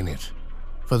written in it.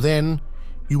 For then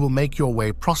you will make your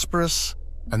way prosperous,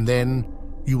 and then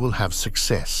you will have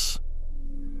success.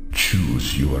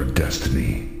 Choose your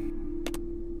destiny.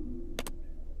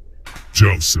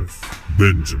 Joseph,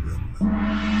 Benjamin.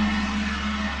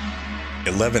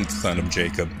 11th son of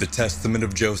Jacob, the Testament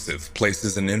of Joseph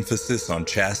places an emphasis on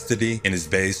chastity and is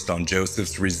based on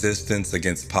Joseph's resistance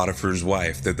against Potiphar's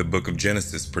wife that the book of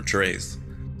Genesis portrays.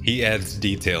 He adds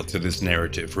detail to this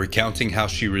narrative, recounting how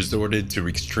she resorted to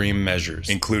extreme measures,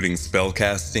 including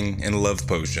spellcasting and love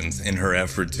potions, in her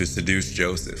effort to seduce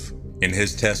Joseph. In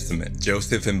his testament,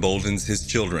 Joseph emboldens his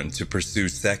children to pursue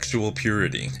sexual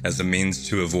purity as a means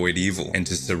to avoid evil and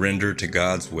to surrender to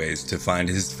God's ways to find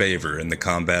his favor in the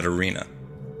combat arena.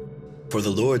 For the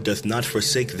Lord doth not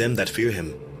forsake them that fear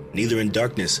him, neither in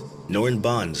darkness, nor in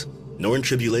bonds, nor in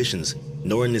tribulations,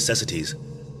 nor in necessities.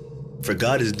 For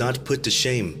God is not put to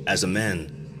shame as a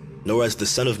man, nor as the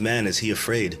Son of Man is he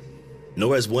afraid,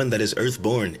 nor as one that is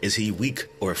earth-born is he weak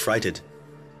or affrighted.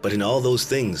 But in all those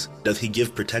things doth he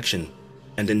give protection,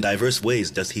 and in diverse ways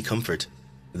doth he comfort.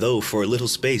 Though for a little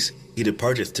space he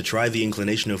departeth to try the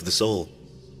inclination of the soul.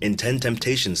 In 10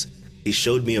 temptations he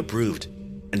showed me approved,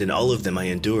 and in all of them I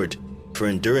endured. For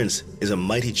endurance is a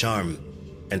mighty charm,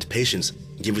 and patience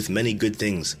giveth many good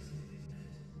things.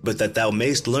 But that thou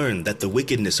mayst learn that the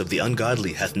wickedness of the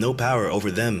ungodly hath no power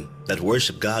over them that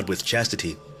worship God with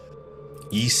chastity.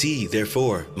 Ye see,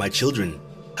 therefore, my children,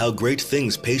 how great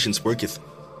things patience worketh,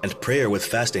 and prayer with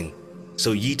fasting.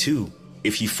 So ye too,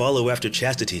 if ye follow after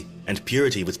chastity and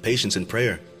purity with patience and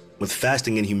prayer, with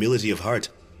fasting and humility of heart,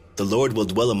 the Lord will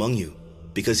dwell among you,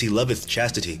 because he loveth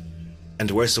chastity. And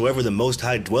wheresoever the Most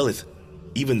High dwelleth,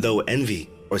 even though envy,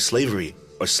 or slavery,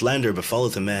 or slander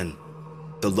befalleth a man,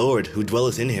 the Lord who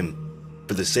dwelleth in him,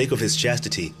 for the sake of his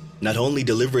chastity, not only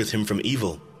delivereth him from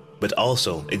evil, but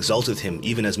also exalteth him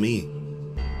even as me.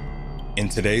 In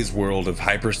today's world of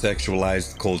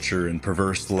hypersexualized culture and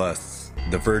perverse lusts,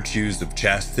 the virtues of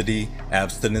chastity,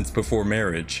 abstinence before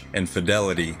marriage, and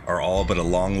fidelity are all but a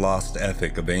long-lost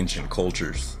ethic of ancient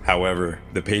cultures. However,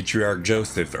 the Patriarch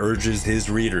Joseph urges his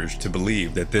readers to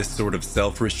believe that this sort of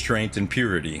self-restraint and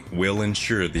purity will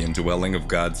ensure the indwelling of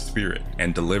God's Spirit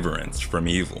and deliverance from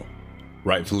evil.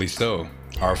 Rightfully so,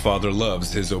 our Father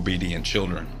loves his obedient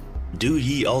children. Do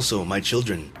ye also, my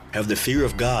children, have the fear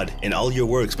of God in all your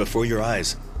works before your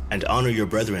eyes, and honor your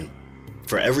brethren.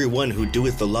 For every one who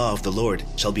doeth the law of the Lord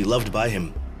shall be loved by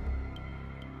him.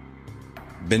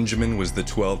 Benjamin was the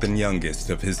 12th and youngest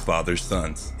of his father's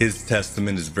sons. His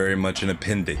testament is very much an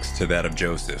appendix to that of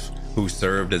Joseph, who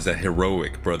served as a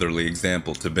heroic brotherly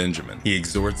example to Benjamin. He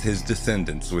exhorts his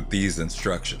descendants with these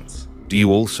instructions. Do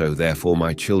you also, therefore,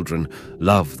 my children,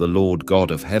 love the Lord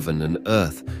God of heaven and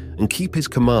earth, and keep his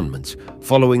commandments,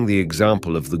 following the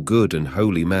example of the good and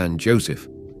holy man Joseph?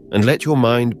 And let your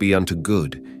mind be unto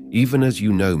good, even as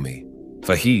you know me.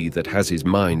 For he that has his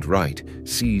mind right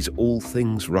sees all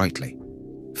things rightly.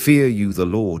 Fear you the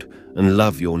Lord, and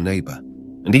love your neighbor.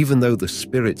 And even though the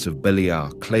spirits of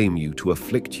Beliar claim you to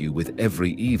afflict you with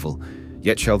every evil,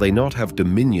 yet shall they not have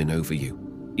dominion over you,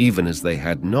 even as they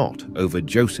had not over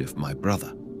Joseph my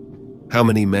brother. How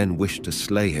many men wished to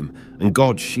slay him, and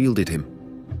God shielded him?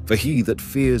 For he that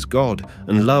fears God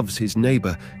and loves his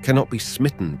neighbor cannot be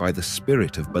smitten by the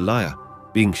spirit of Beliar,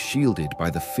 being shielded by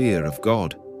the fear of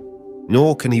God.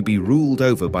 Nor can he be ruled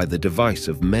over by the device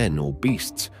of men or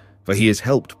beasts, for he is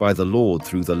helped by the Lord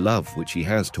through the love which he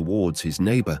has towards his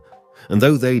neighbor. And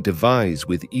though they devise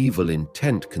with evil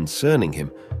intent concerning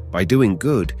him, by doing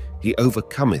good he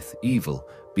overcometh evil,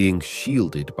 being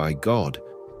shielded by God.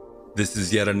 This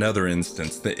is yet another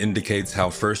instance that indicates how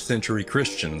first-century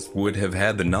Christians would have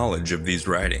had the knowledge of these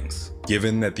writings.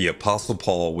 Given that the Apostle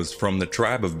Paul was from the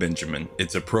tribe of Benjamin,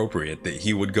 it's appropriate that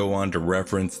he would go on to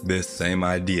reference this same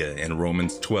idea in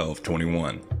Romans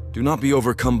 12:21. Do not be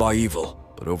overcome by evil,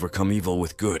 but overcome evil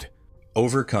with good.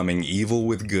 Overcoming evil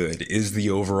with good is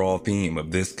the overall theme of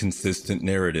this consistent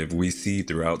narrative we see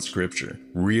throughout Scripture.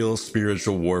 Real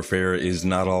spiritual warfare is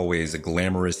not always a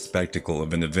glamorous spectacle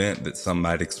of an event that some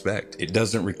might expect. It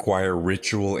doesn't require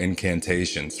ritual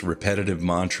incantations, repetitive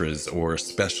mantras, or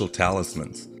special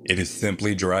talismans. It is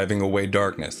simply driving away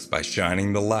darkness by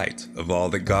shining the light of all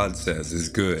that God says is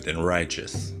good and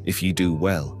righteous. If you do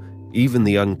well, even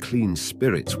the unclean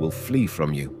spirits will flee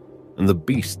from you, and the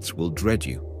beasts will dread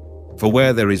you. For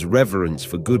where there is reverence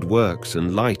for good works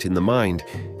and light in the mind,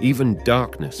 even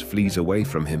darkness flees away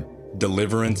from him.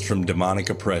 Deliverance from demonic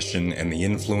oppression and the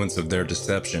influence of their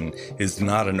deception is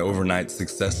not an overnight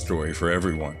success story for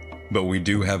everyone, but we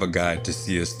do have a guide to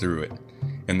see us through it.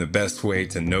 And the best way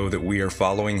to know that we are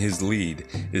following his lead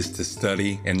is to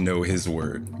study and know his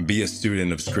word. Be a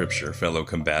student of Scripture, fellow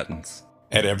combatants.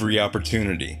 At every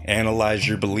opportunity, analyze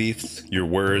your beliefs, your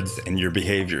words, and your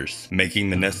behaviors, making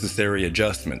the necessary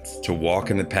adjustments to walk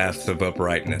in the paths of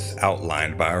uprightness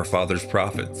outlined by our father's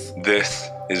prophets. This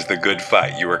is the good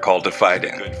fight you are called to fight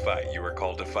in. Good fight you are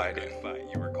called to fight in.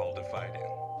 You are called to fight in.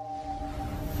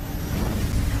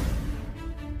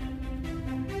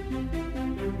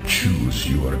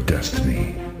 Choose your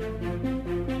destiny.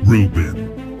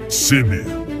 Reuben,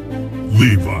 Simeon,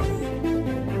 Levi,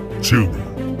 Judah,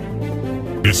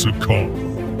 Issachar,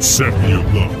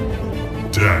 Zebulun,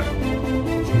 Dan,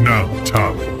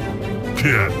 Naphtali,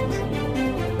 Gad,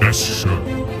 Asher,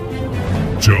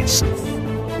 Joseph,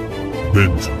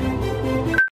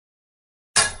 Benjamin.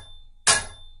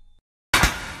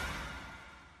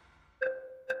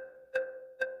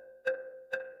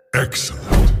 Excellent.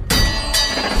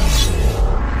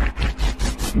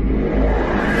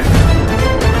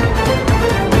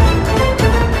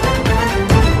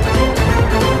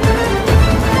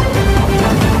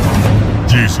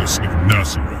 Jesus of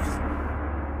Nazareth.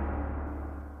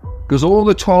 Because all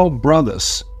the 12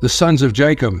 brothers, the sons of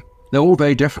Jacob, they're all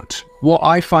very different. What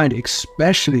I find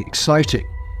especially exciting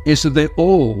is that they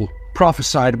all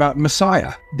prophesied about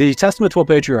Messiah. The Testament 12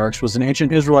 Patriarchs was an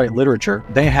ancient Israelite literature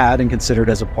they had and considered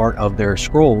as a part of their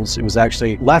scrolls. It was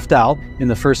actually left out in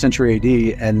the 1st century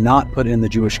AD and not put in the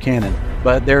Jewish canon.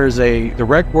 But there is a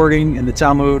direct wording in the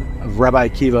Talmud of Rabbi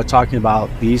Akiva talking about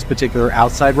these particular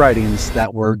outside writings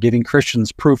that were giving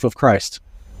Christians proof of Christ.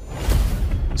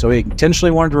 So he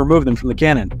intentionally wanted to remove them from the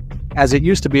canon, as it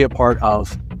used to be a part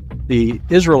of the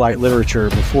Israelite literature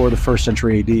before the 1st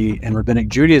century AD, and Rabbinic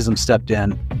Judaism stepped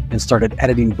in and started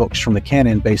editing books from the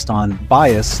canon based on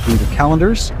bias through the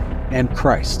calendars and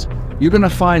Christ. You're going to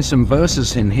find some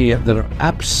verses in here that are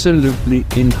absolutely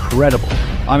incredible.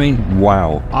 I mean,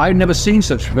 wow. I've never seen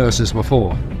such verses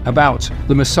before about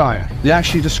the Messiah. They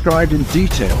actually described in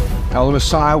detail how the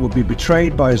Messiah would be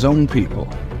betrayed by his own people,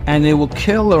 and they will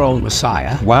kill their own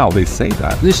Messiah. Wow, they say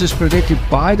that. This is predicted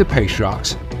by the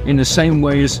patriarchs in the same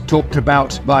way as talked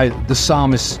about by the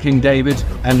psalmist King David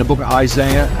and the book of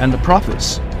Isaiah and the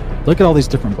prophets. Look at all these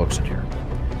different books in here.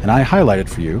 And I highlighted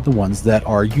for you the ones that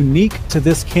are unique to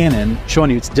this canon, showing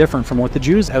you it's different from what the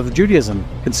Jews of Judaism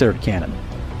considered canon.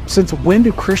 Since when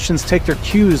do Christians take their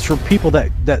cues from people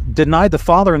that deny the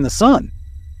Father and the Son?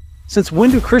 Since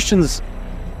when do Christians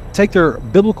take their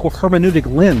biblical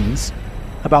hermeneutic lens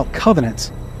about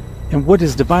covenant and what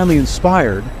is divinely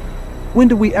inspired? When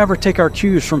do we ever take our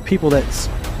cues from people that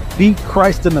beat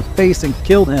Christ in the face and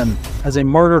killed him as a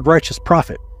murdered righteous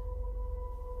prophet?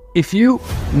 If you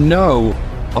know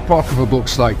apocryphal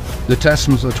books like the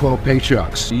Testaments of the 12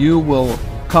 Patriarchs, you will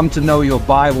come to know your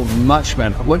Bible much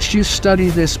better. Once you study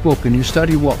this book and you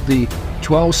study what the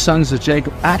 12 sons of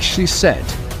Jacob actually said,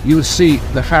 you will see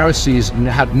the Pharisees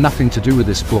had nothing to do with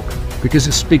this book because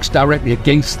it speaks directly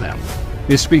against them.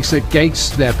 It speaks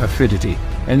against their perfidy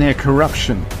and their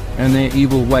corruption and their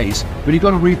evil ways. But you've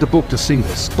got to read the book to see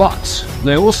this. But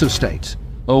they also state,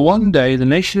 one day the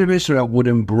nation of Israel would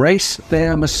embrace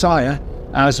their Messiah,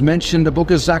 as mentioned in the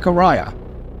book of Zechariah.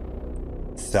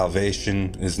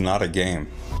 Salvation is not a game.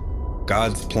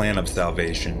 God's plan of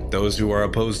salvation, those who are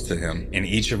opposed to him, and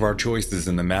each of our choices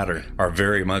in the matter are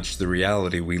very much the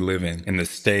reality we live in, and the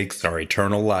stakes are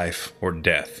eternal life or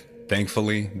death.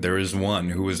 Thankfully, there is one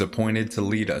who is appointed to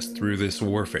lead us through this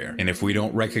warfare, and if we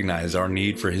don't recognize our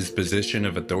need for his position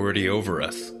of authority over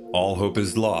us, all hope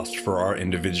is lost for our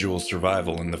individual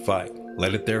survival in the fight.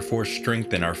 Let it therefore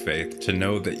strengthen our faith to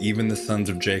know that even the sons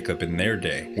of Jacob in their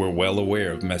day were well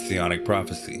aware of messianic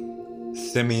prophecy.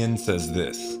 Simeon says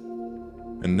this,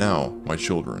 "And now, my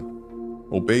children,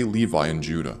 obey Levi and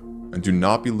Judah, and do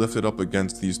not be lifted up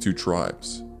against these two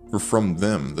tribes. For from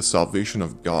them the salvation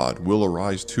of God will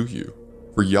arise to you.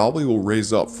 For Yahweh will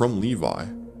raise up from Levi,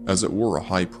 as it were a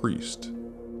high priest.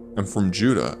 and from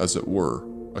Judah, as it were,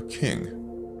 a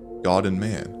king, God and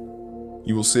man.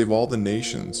 You will save all the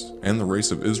nations and the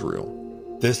race of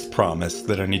Israel. This promise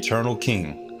that an eternal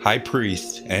king, high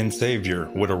priest, and savior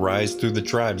would arise through the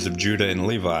tribes of Judah and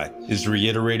Levi is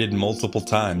reiterated multiple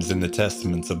times in the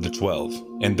testaments of the 12.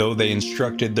 And though they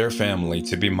instructed their family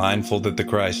to be mindful that the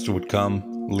Christ would come,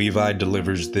 Levi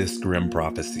delivers this grim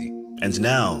prophecy. And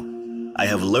now, I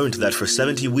have learned that for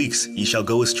 70 weeks ye shall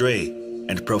go astray,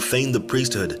 and profane the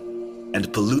priesthood,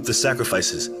 and pollute the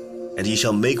sacrifices, and ye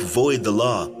shall make void the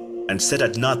law, and set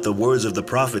at naught the words of the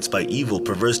prophets by evil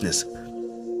perverseness.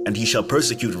 And ye shall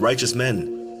persecute righteous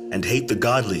men, and hate the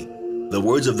godly. The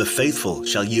words of the faithful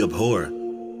shall ye abhor.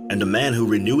 And a man who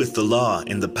reneweth the law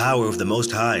in the power of the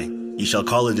Most High, ye shall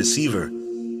call a deceiver.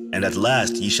 And at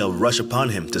last ye shall rush upon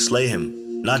him to slay him,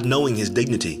 not knowing his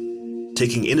dignity,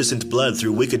 taking innocent blood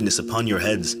through wickedness upon your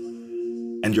heads.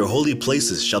 And your holy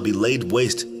places shall be laid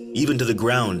waste, even to the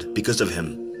ground, because of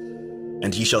him.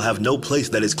 And ye shall have no place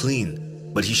that is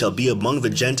clean, but he shall be among the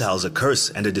Gentiles a curse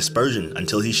and a dispersion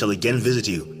until he shall again visit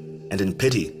you, and in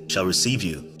pity shall receive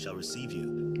you.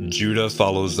 Judah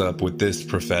follows up with this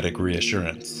prophetic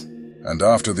reassurance. And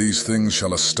after these things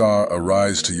shall a star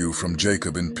arise to you from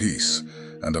Jacob in peace,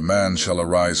 and a man shall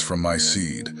arise from my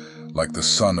seed, like the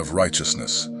Son of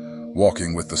Righteousness,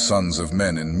 walking with the sons of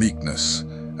men in meekness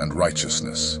and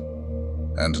righteousness.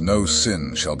 And no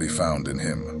sin shall be found in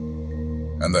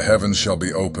him. And the heavens shall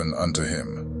be open unto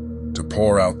him, to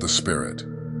pour out the Spirit,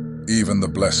 even the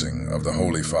blessing of the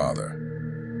Holy Father.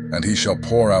 And he shall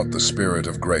pour out the Spirit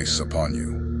of grace upon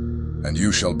you, and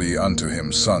you shall be unto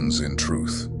him sons in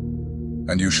truth.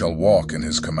 And you shall walk in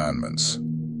his commandments,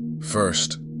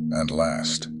 first and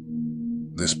last.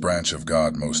 This branch of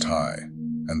God Most High,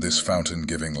 and this fountain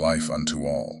giving life unto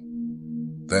all.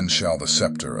 Then shall the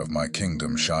scepter of my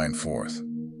kingdom shine forth,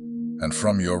 and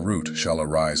from your root shall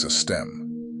arise a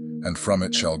stem, and from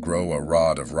it shall grow a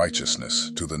rod of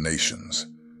righteousness to the nations,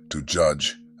 to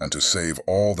judge and to save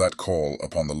all that call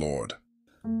upon the Lord.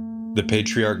 The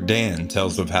Patriarch Dan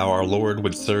tells of how our Lord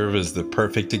would serve as the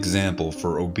perfect example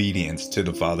for obedience to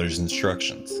the Father's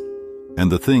instructions. And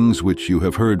the things which you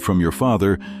have heard from your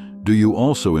father, do you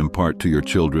also impart to your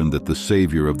children, that the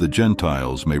Savior of the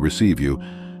Gentiles may receive you,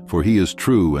 for he is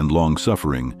true and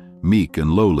long-suffering, meek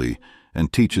and lowly,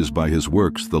 and teaches by his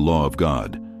works the law of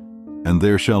God. And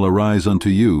there shall arise unto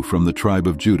you from the tribe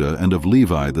of Judah and of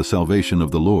Levi the salvation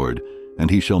of the Lord, and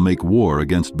he shall make war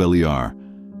against Beliar,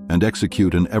 and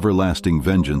execute an everlasting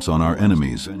vengeance on our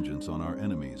enemies.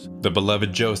 The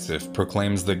beloved Joseph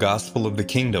proclaims the gospel of the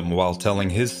kingdom while telling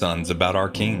his sons about our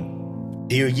King.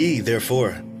 Hear ye,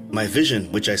 therefore, my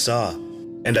vision which I saw.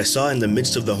 And I saw in the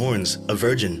midst of the horns a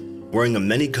virgin, wearing a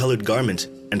many-colored garment,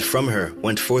 and from her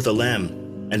went forth a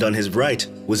lamb, and on his right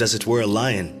was as it were a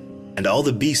lion. And all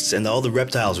the beasts and all the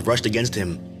reptiles rushed against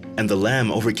him, and the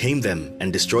Lamb overcame them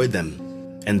and destroyed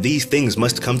them. And these things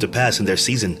must come to pass in their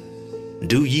season.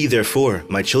 Do ye therefore,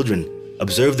 my children,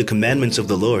 observe the commandments of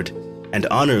the Lord, and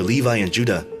honor Levi and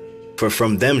Judah. For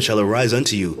from them shall arise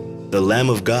unto you the Lamb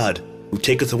of God, who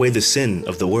taketh away the sin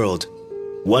of the world,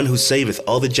 one who saveth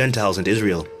all the Gentiles and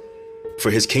Israel. For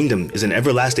his kingdom is an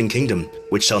everlasting kingdom,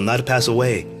 which shall not pass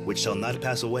away, which shall not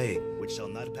pass away.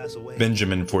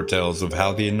 Benjamin foretells of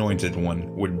how the Anointed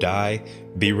One would die,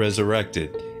 be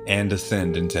resurrected, and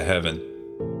ascend into heaven.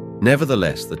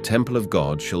 Nevertheless, the temple of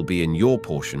God shall be in your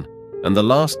portion, and the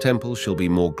last temple shall be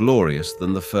more glorious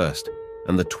than the first,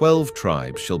 and the 12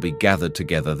 tribes shall be gathered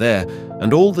together there,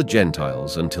 and all the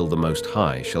Gentiles until the Most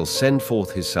High shall send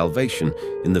forth his salvation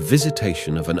in the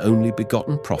visitation of an only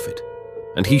begotten prophet.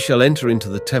 And he shall enter into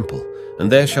the temple,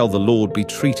 and there shall the Lord be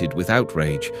treated with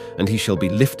outrage, and he shall be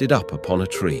lifted up upon a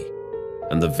tree.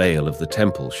 And the veil of the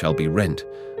temple shall be rent,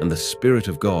 and the Spirit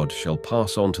of God shall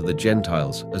pass on to the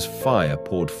Gentiles as fire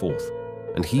poured forth.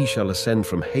 And he shall ascend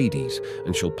from Hades,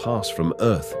 and shall pass from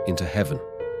earth into heaven.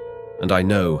 And I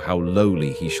know how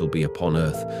lowly he shall be upon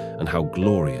earth, and how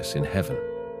glorious in heaven.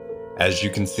 As you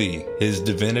can see, his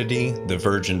divinity, the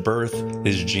virgin birth,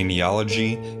 his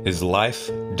genealogy, his life,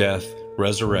 death,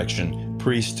 resurrection,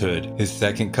 priesthood, his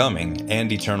second coming,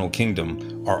 and eternal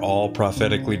kingdom are all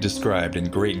prophetically described in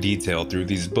great detail through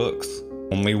these books.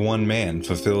 Only one man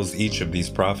fulfills each of these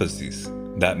prophecies.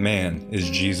 That man is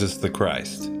Jesus the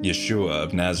Christ, Yeshua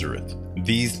of Nazareth.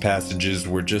 These passages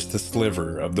were just a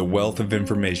sliver of the wealth of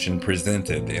information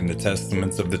presented in the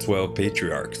testaments of the 12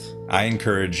 patriarchs. I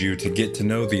encourage you to get to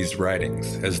know these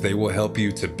writings, as they will help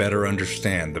you to better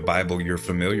understand the Bible you're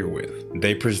familiar with.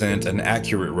 They present an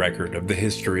accurate record of the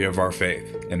history of our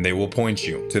faith, and they will point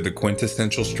you to the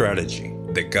quintessential strategy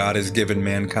that God has given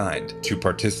mankind to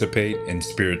participate in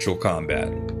spiritual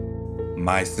combat.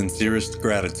 My sincerest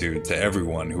gratitude to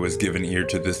everyone who has given ear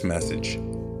to this message.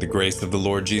 The grace of the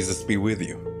Lord Jesus be with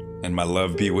you, and my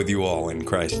love be with you all in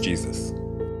Christ Jesus.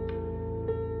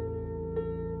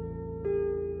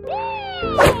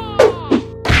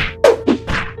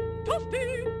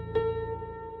 Toasty!